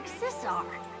 and Big Sis are.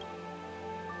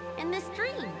 In this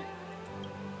dream.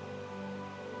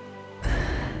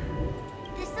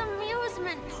 This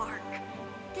amusement park.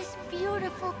 This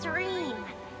beautiful dream.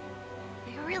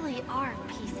 They really are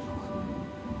peaceful.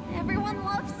 Everyone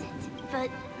loves it.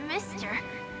 But, Mister,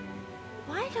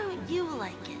 why don't you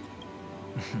like it?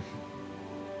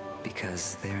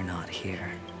 Because they're not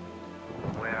here.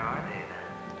 Where are they then?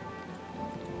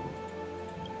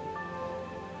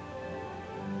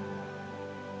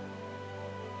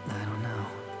 I don't know.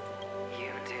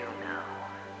 You do know.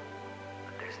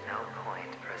 But there's no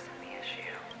point pressing the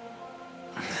issue.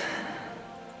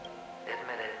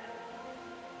 Admit it.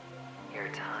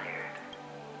 You're tired.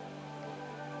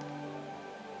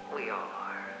 We all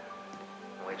are.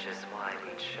 Which is why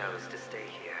we chose to stay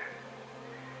here.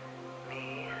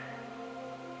 Me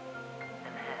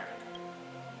and him.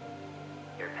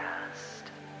 Your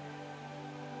past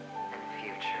and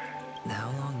future. How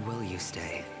long will you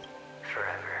stay?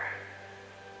 Forever.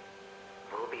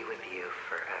 We'll be with you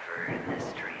forever in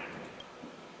this dream.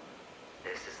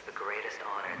 This is the greatest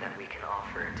honor that we can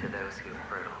offer to those who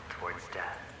hurtle towards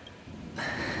death.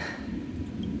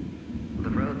 The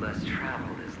road less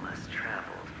traveled is less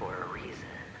traveled for a reason.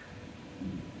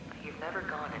 You've never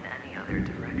gone in any other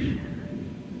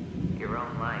direction. Your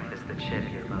own life is the chip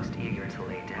you're most eager to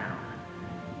lay down.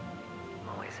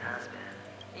 Always has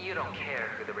been. You don't care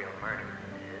who the real murderer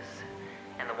is.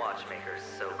 And the Watchmaker's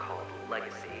so-called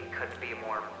legacy couldn't be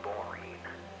more boring.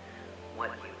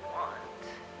 What you want,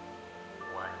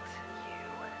 what you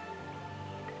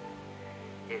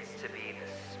need, is to be the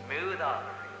smooth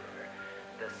operator,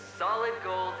 the solid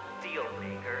gold deal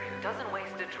maker who doesn't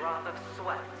waste a drop of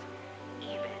sweat,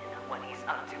 even when he's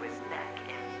up to his neck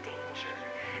in danger,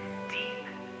 deep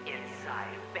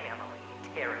inside family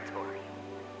territory.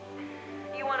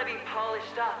 You want to be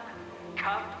polished up,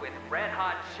 cuffed with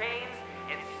red-hot chains,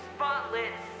 in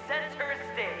spotlit center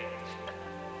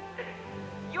stage.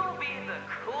 You'll be the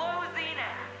closing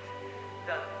act,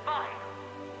 the final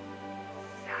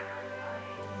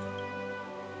sacrifice.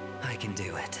 I can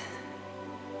do it.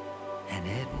 And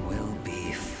it will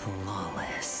be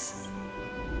flawless.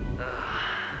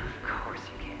 Of course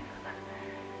you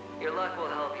can. Your luck will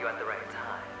help you at the right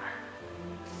time.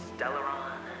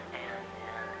 Stellaron and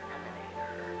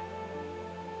Emanator.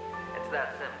 It's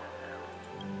that simple.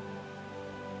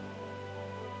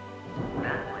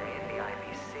 That way, the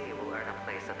IPC will earn a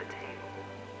place at the table.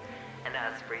 And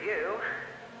as for you,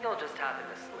 you'll just happen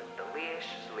to slip the leash,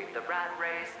 leave the rat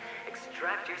race,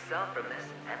 extract yourself from this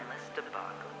endless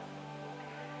debacle.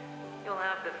 You'll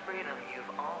have the freedom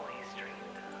you've always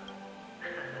dreamed of.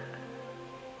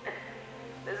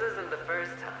 This isn't the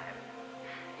first time.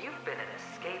 You've been an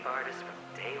escape artist from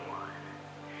day one.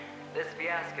 This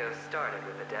fiasco started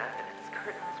with a death, and its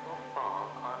curtains will fall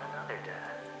on another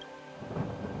death.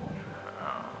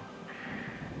 Oh.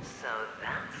 So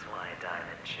that's why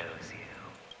Diamond chose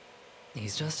you.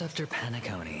 He's just after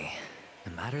Panacone.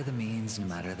 No matter the means, no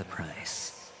matter the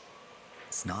price.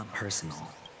 It's not personal.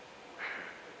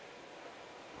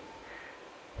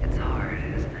 It's hard,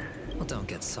 isn't it? Well, don't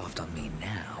get soft on me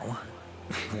now.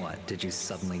 What, did you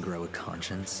suddenly grow a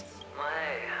conscience?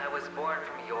 Why, I was born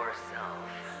from yourself.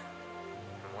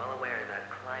 I'm well aware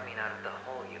that climbing out of the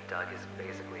hole you've dug is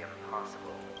basically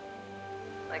impossible.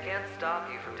 I can't stop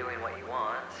you from doing what you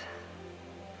want.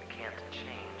 We can't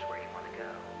change where you want to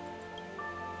go.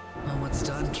 Well, what's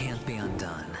done can't be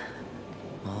undone.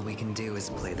 All we can do is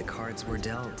play the cards we're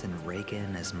dealt and rake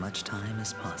in as much time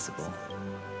as possible.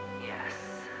 Yes.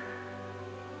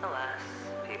 Alas,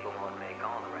 people won't make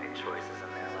all the right choices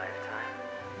in their lifetime.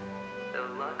 Though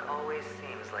luck always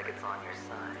seems like it's on your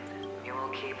side. You will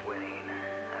keep winning,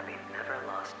 having never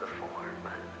lost before,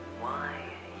 but why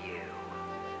you?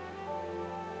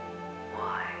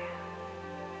 Why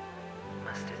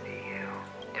must it be you?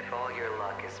 If all your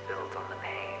luck is built on the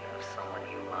pain of someone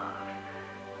you love,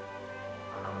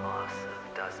 on the loss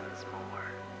of dozens more.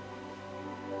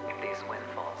 If these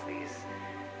windfalls, these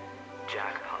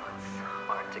jackpots,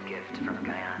 aren't a gift from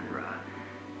Gaiandra,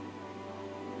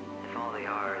 if all they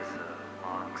are is a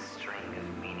long string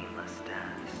of meaningless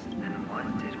deaths, then what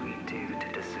did we do to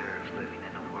deserve living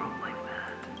in a world like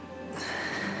that?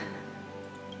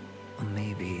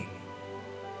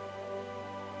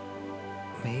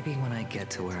 Maybe when I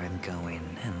get to where I'm going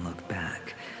and look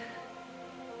back,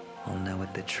 I'll know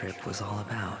what the trip was all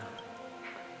about.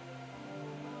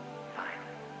 Fine.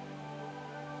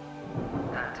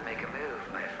 Time to make a move,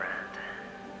 my friend.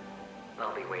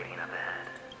 I'll be waiting up ahead.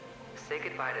 Say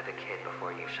goodbye to the kid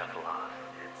before you shuffle off.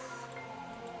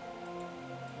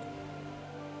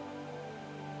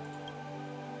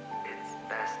 It's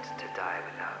best to die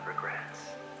without regrets.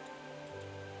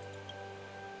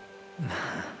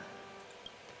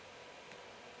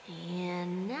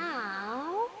 And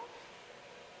now,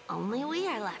 only we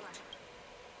are left.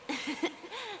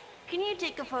 Can you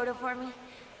take a photo for me?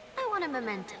 I want a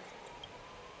memento.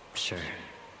 Sure.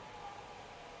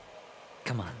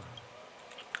 Come on.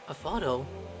 A photo?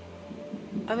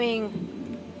 I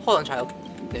mean, hold on, child.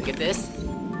 Let me get this.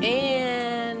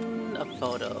 And a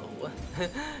photo.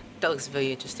 That looks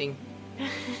very interesting.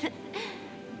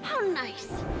 How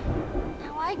nice.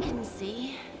 Now I can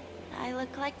see. I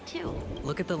look like two.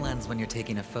 Look at the lens when you're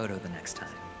taking a photo the next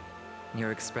time.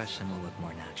 Your expression will look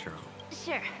more natural.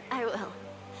 Sure, I will.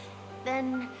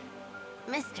 Then,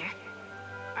 mister,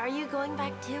 are you going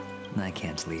back too? I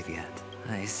can't leave yet.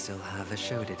 I still have a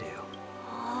show to do.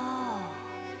 Oh,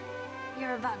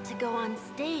 you're about to go on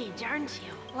stage, aren't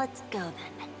you? Let's go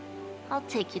then. I'll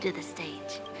take you to the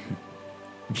stage.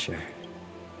 Sure.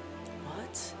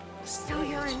 What? So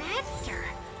you're an actor?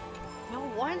 No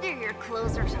wonder your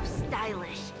clothes are so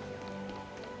stylish.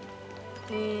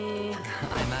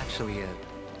 I'm actually a...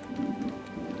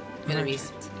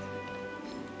 Enemies.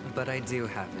 But I do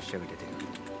have a show to do.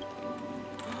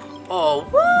 Oh,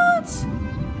 what?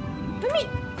 Let me...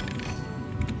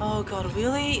 Oh god,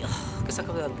 really? Guess I'll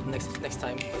cover that next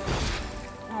time.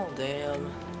 Oh,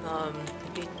 damn.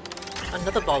 Maybe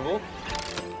another bubble?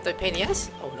 Do I pain the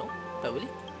ass? Oh, no. Not really?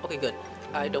 Okay, good.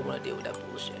 I don't want to deal with that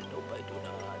bullshit. Nope, I do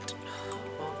not.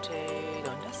 Rotate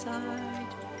on that side.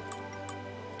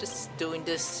 Just doing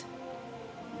this.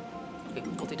 Okay,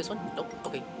 rotate this one. Nope.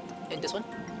 Okay. And this one.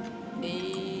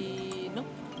 Nope.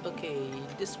 Okay,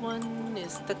 this one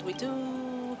is that way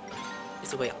too.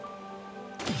 It's the way out.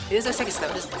 It is a second step.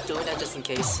 I'm just doing that just in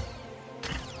case.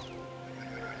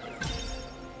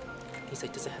 He's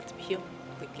like, does it have to be here?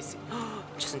 Like, you see,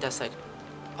 just on that side.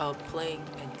 Playing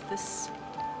and this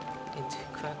into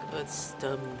crack Earth's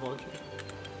thermal model.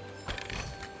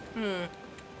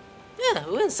 Yeah,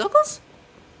 we're in circles?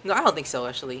 No, I don't think so,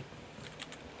 actually.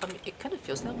 I mean, it kind of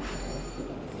feels that way.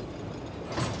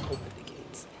 Open the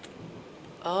gates.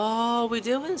 Oh, we're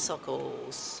doing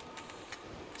circles.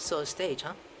 So, stage,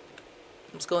 huh?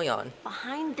 What's going on?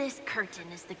 Behind this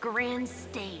curtain is the grand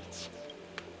stage.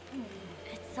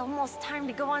 It's almost time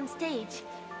to go on stage.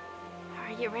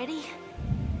 Are you ready?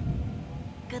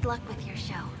 Good luck with your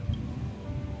show.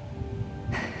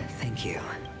 Thank you.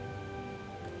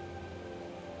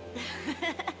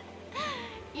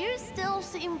 You still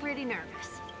seem pretty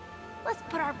nervous. Let's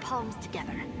put our palms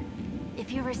together.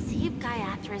 If you receive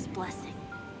Gaiathra's blessing,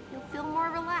 you'll feel more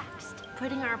relaxed.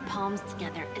 Putting our palms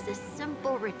together is a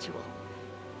simple ritual.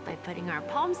 By putting our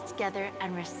palms together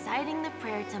and reciting the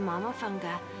prayer to Mama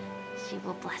Funga, she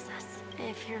will bless us.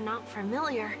 If you're not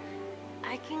familiar,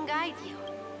 I can guide you.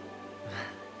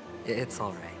 It's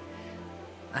all right.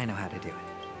 I know how to do it.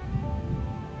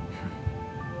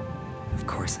 Of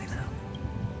course I know.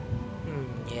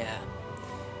 Yeah.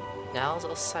 Now's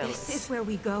all silence. This is where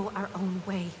we go our own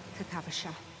way,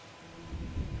 Kakavasha.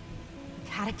 The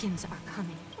Catechins are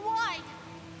coming. Why?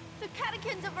 The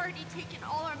Catechins have already taken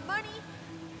all our money,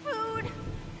 food,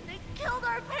 and they killed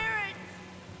our parents.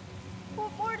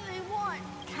 What more do they want?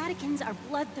 Catechins are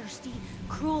bloodthirsty,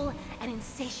 cruel, and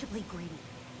insatiably greedy.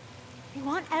 They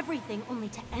want everything only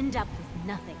to end up with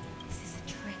nothing. This is a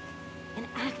trick, an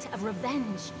act of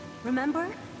revenge. Remember?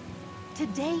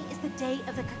 Today is the day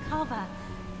of the Kakava,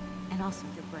 and also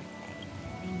your birthday.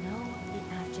 They know the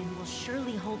Avgin will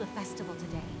surely hold a festival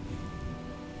today.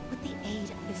 With the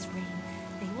aid of this rain,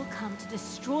 they will come to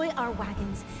destroy our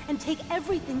wagons and take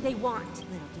everything they want.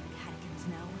 Little do the Catechins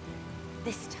know,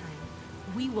 this time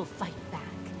we will fight back.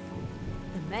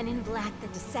 The men in black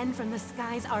that descend from the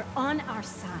skies are on our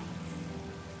side.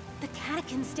 The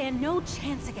Catechins stand no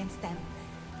chance against them,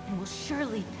 and will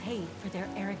surely pay for their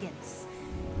arrogance.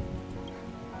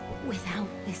 Without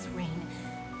this rain,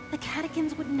 the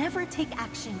Catechins would never take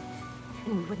action,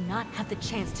 and we would not have the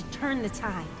chance to turn the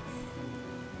tide.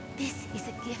 This is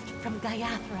a gift from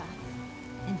Gaiathra,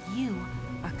 and you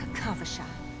are Kakavasha,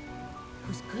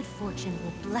 whose good fortune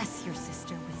will bless your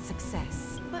sister with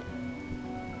success. But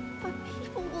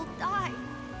people will die,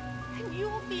 and you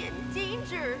will be in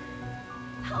danger.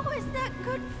 How is that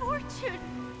good fortune?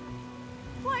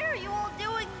 Why are you all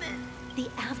doing this? The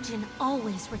Avgin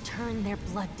always return their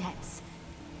blood debts.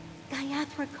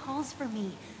 Gayathra calls for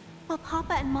me, while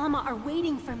Papa and Mama are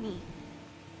waiting for me.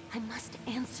 I must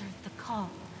answer the call.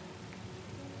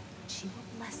 She will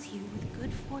bless you with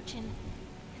good fortune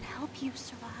and help you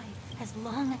survive as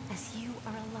long as you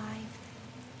are alive.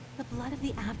 The blood of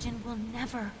the Avgin will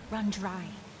never run dry.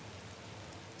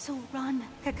 So run,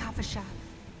 Kakavasha.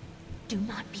 Do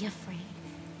not be afraid,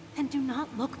 and do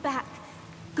not look back.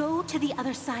 Go to the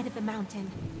other side of the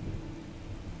mountain.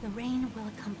 The rain will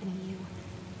accompany you,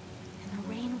 and the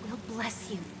rain will bless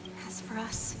you. As for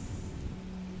us,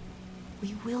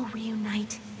 we will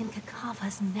reunite in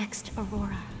Kakava's next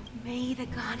aurora. May the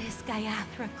goddess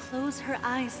Gayathra close her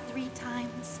eyes 3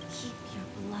 times. Keep your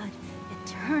blood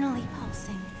eternally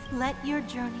pulsing. Let your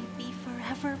journey be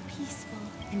forever peaceful,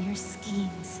 and your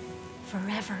schemes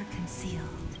forever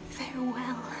concealed.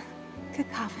 Farewell,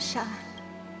 Kakavasha.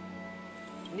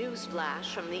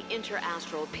 Newsflash from the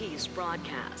Inter-Astral Peace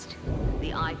broadcast.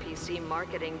 The IPC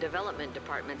Marketing Development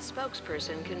Department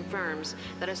spokesperson confirms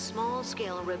that a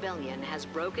small-scale rebellion has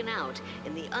broken out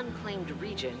in the unclaimed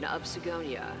region of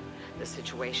Sigonia. The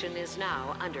situation is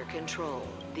now under control.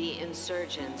 The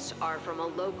insurgents are from a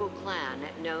local clan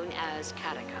known as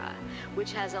Kataka,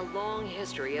 which has a long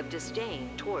history of disdain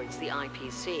towards the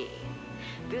IPC.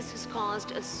 This has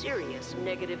caused a serious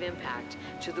negative impact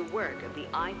to the work of the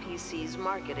IPC's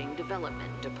Marketing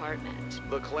Development Department.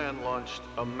 The clan launched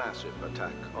a massive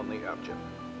attack on the Avgin,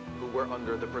 who were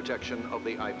under the protection of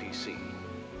the IPC,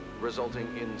 resulting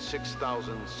in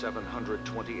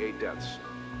 6,728 deaths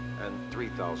and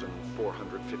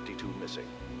 3,452 missing.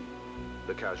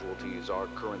 The casualties are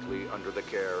currently under the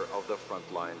care of the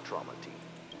frontline trauma team.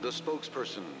 The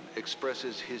spokesperson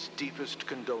expresses his deepest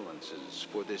condolences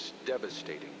for this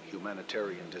devastating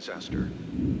humanitarian disaster.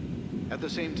 At the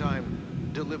same time,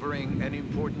 delivering an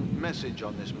important message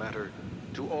on this matter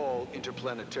to all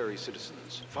interplanetary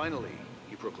citizens. Finally,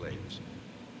 he proclaims,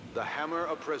 the hammer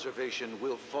of preservation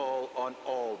will fall on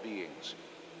all beings,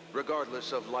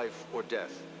 regardless of life or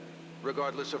death,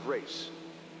 regardless of race,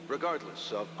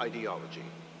 regardless of ideology,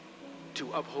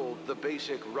 to uphold the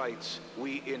basic rights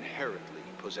we inherently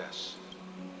possess.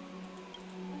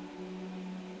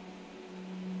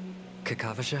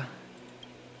 Kakavasha?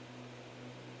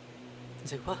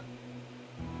 Is it what?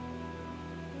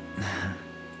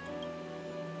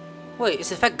 Wait, is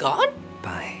the effect gone?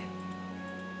 Bye.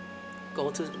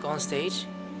 Go on stage?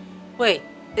 Wait,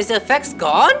 is the effects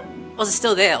gone? Or is it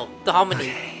still there? The harmony.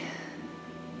 Okay.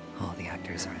 All the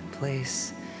actors are in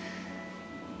place.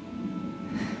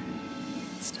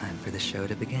 It's time for the show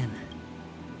to begin.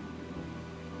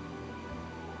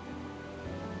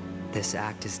 This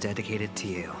act is dedicated to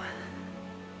you.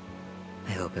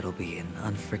 I hope it'll be an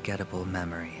unforgettable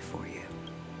memory for you.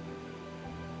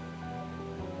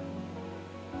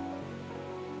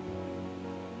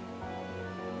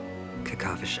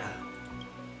 Kakavasha.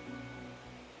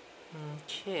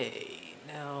 Okay,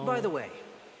 now... By the way,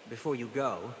 before you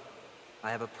go,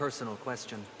 I have a personal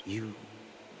question. Do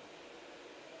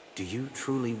you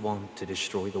truly want to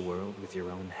destroy the world with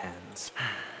your own hands?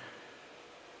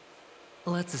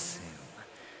 Let's assume,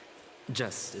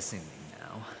 just assuming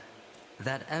now,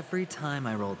 that every time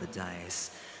I roll the dice,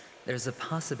 there's a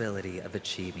possibility of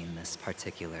achieving this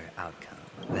particular outcome.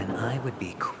 Then I would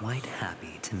be quite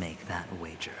happy to make that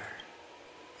wager.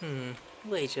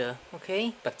 Wager.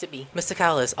 Okay, back to me. Mr.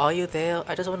 Cowless, are you there?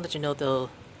 I just want to let you know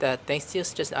though that thanks to your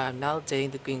suggestion, I am now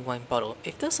dating the green wine bottle.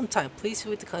 If there's some time, please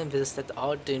feel free to come and visit the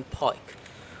Arden Park.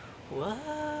 What?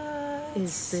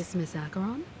 Is this Miss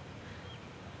Acheron?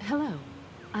 Hello,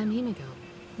 I'm Himiko,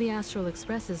 the Astral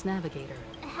Express's navigator.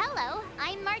 Hello,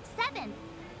 I'm March 7th.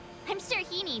 I'm sure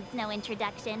he needs no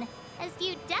introduction, as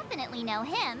you definitely know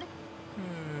him.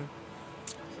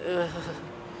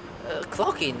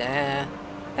 Clocky, nah.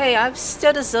 Hey, I'm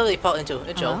still the Zoe part intro.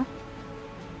 Hello?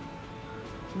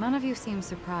 None of you seem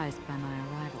surprised by my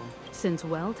arrival. Since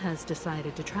Welt has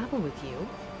decided to travel with you,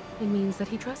 it means that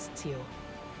he trusts you.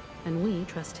 And we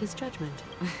trust his judgment.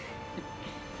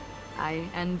 I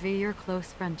envy your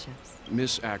close friendships.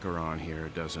 Miss Acheron here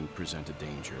doesn't present a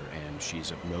danger, and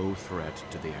she's of no threat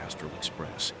to the Astral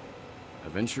Express.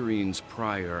 Adventurine's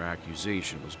prior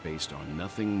accusation was based on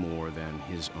nothing more than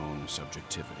his own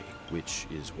subjectivity, which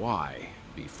is why,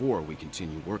 before we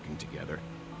continue working together,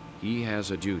 he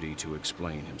has a duty to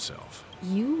explain himself.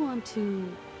 You want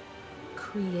to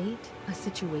create a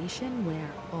situation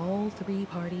where all 3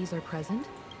 parties are present?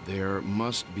 There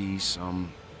must be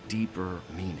some deeper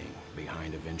meaning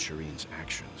behind Adventurine's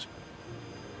actions.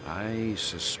 I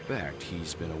suspect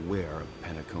he's been aware of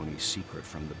Penacony's secret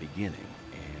from the beginning,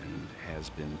 and has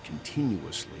been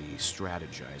continuously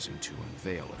strategizing to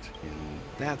unveil it. In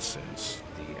that sense,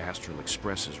 the Astral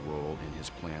Express's role in his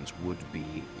plans would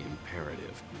be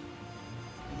imperative.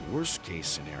 In the worst-case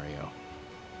scenario,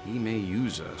 he may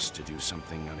use us to do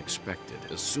something unexpected.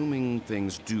 Assuming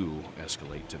things do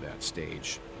escalate to that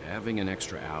stage, having an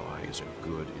extra ally is a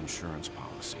good insurance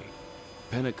policy.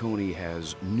 Penacony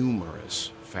has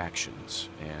numerous factions,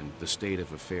 and the state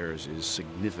of affairs is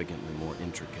significantly more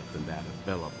intricate than that of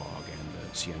Bellabog and the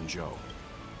Xianzhou.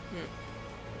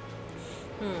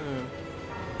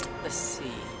 Let's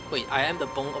see. Wait, I am the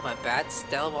bone of my bat,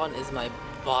 Stellon is my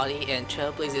body, and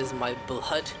Trailblazer is my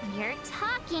blood. You're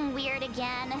talking weird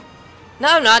again. No,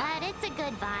 I'm not. But it's a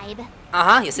good vibe.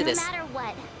 Yes it is. No matter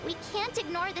what, we can't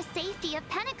ignore the safety of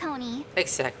Penacony.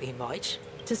 Exactly, Marge.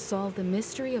 To solve the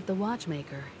mystery of the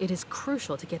Watchmaker, it is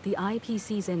crucial to get the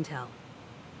IPC's intel.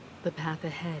 The path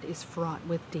ahead is fraught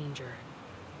with danger.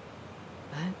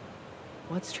 But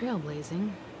what's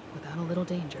trailblazing without a little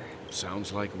danger?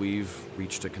 Sounds like we've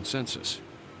reached a consensus.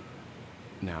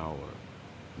 Now,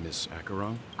 Miss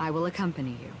Acheron? I will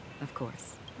accompany you, of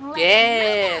course.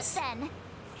 Yes! Then.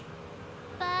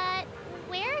 But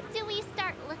where do we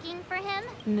start looking for him?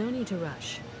 No need to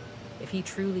rush. If he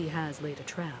truly has laid a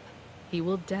trap, he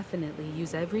will definitely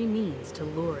use every means to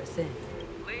lure us in.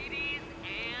 Ladies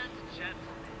and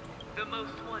gentlemen, the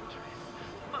most wondrous,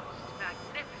 most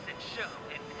magnificent show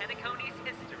in Penacony's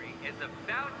history is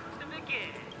about to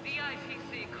begin. The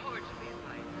IPC cordially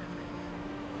invites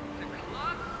everyone to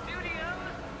Clock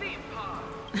Studios Theme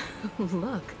Park.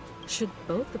 Look, should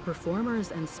both the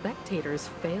performers and spectators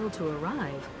fail to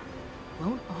arrive,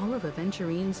 won't all of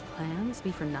Adventurine's plans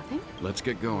be for nothing? Let's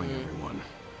get going, everyone.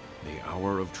 The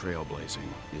hour of trailblazing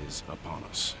is upon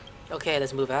us. Okay,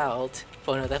 let's move out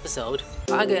for another episode.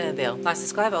 I'm gonna be. Like,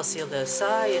 subscribe, I'll see you later.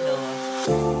 Sayonara.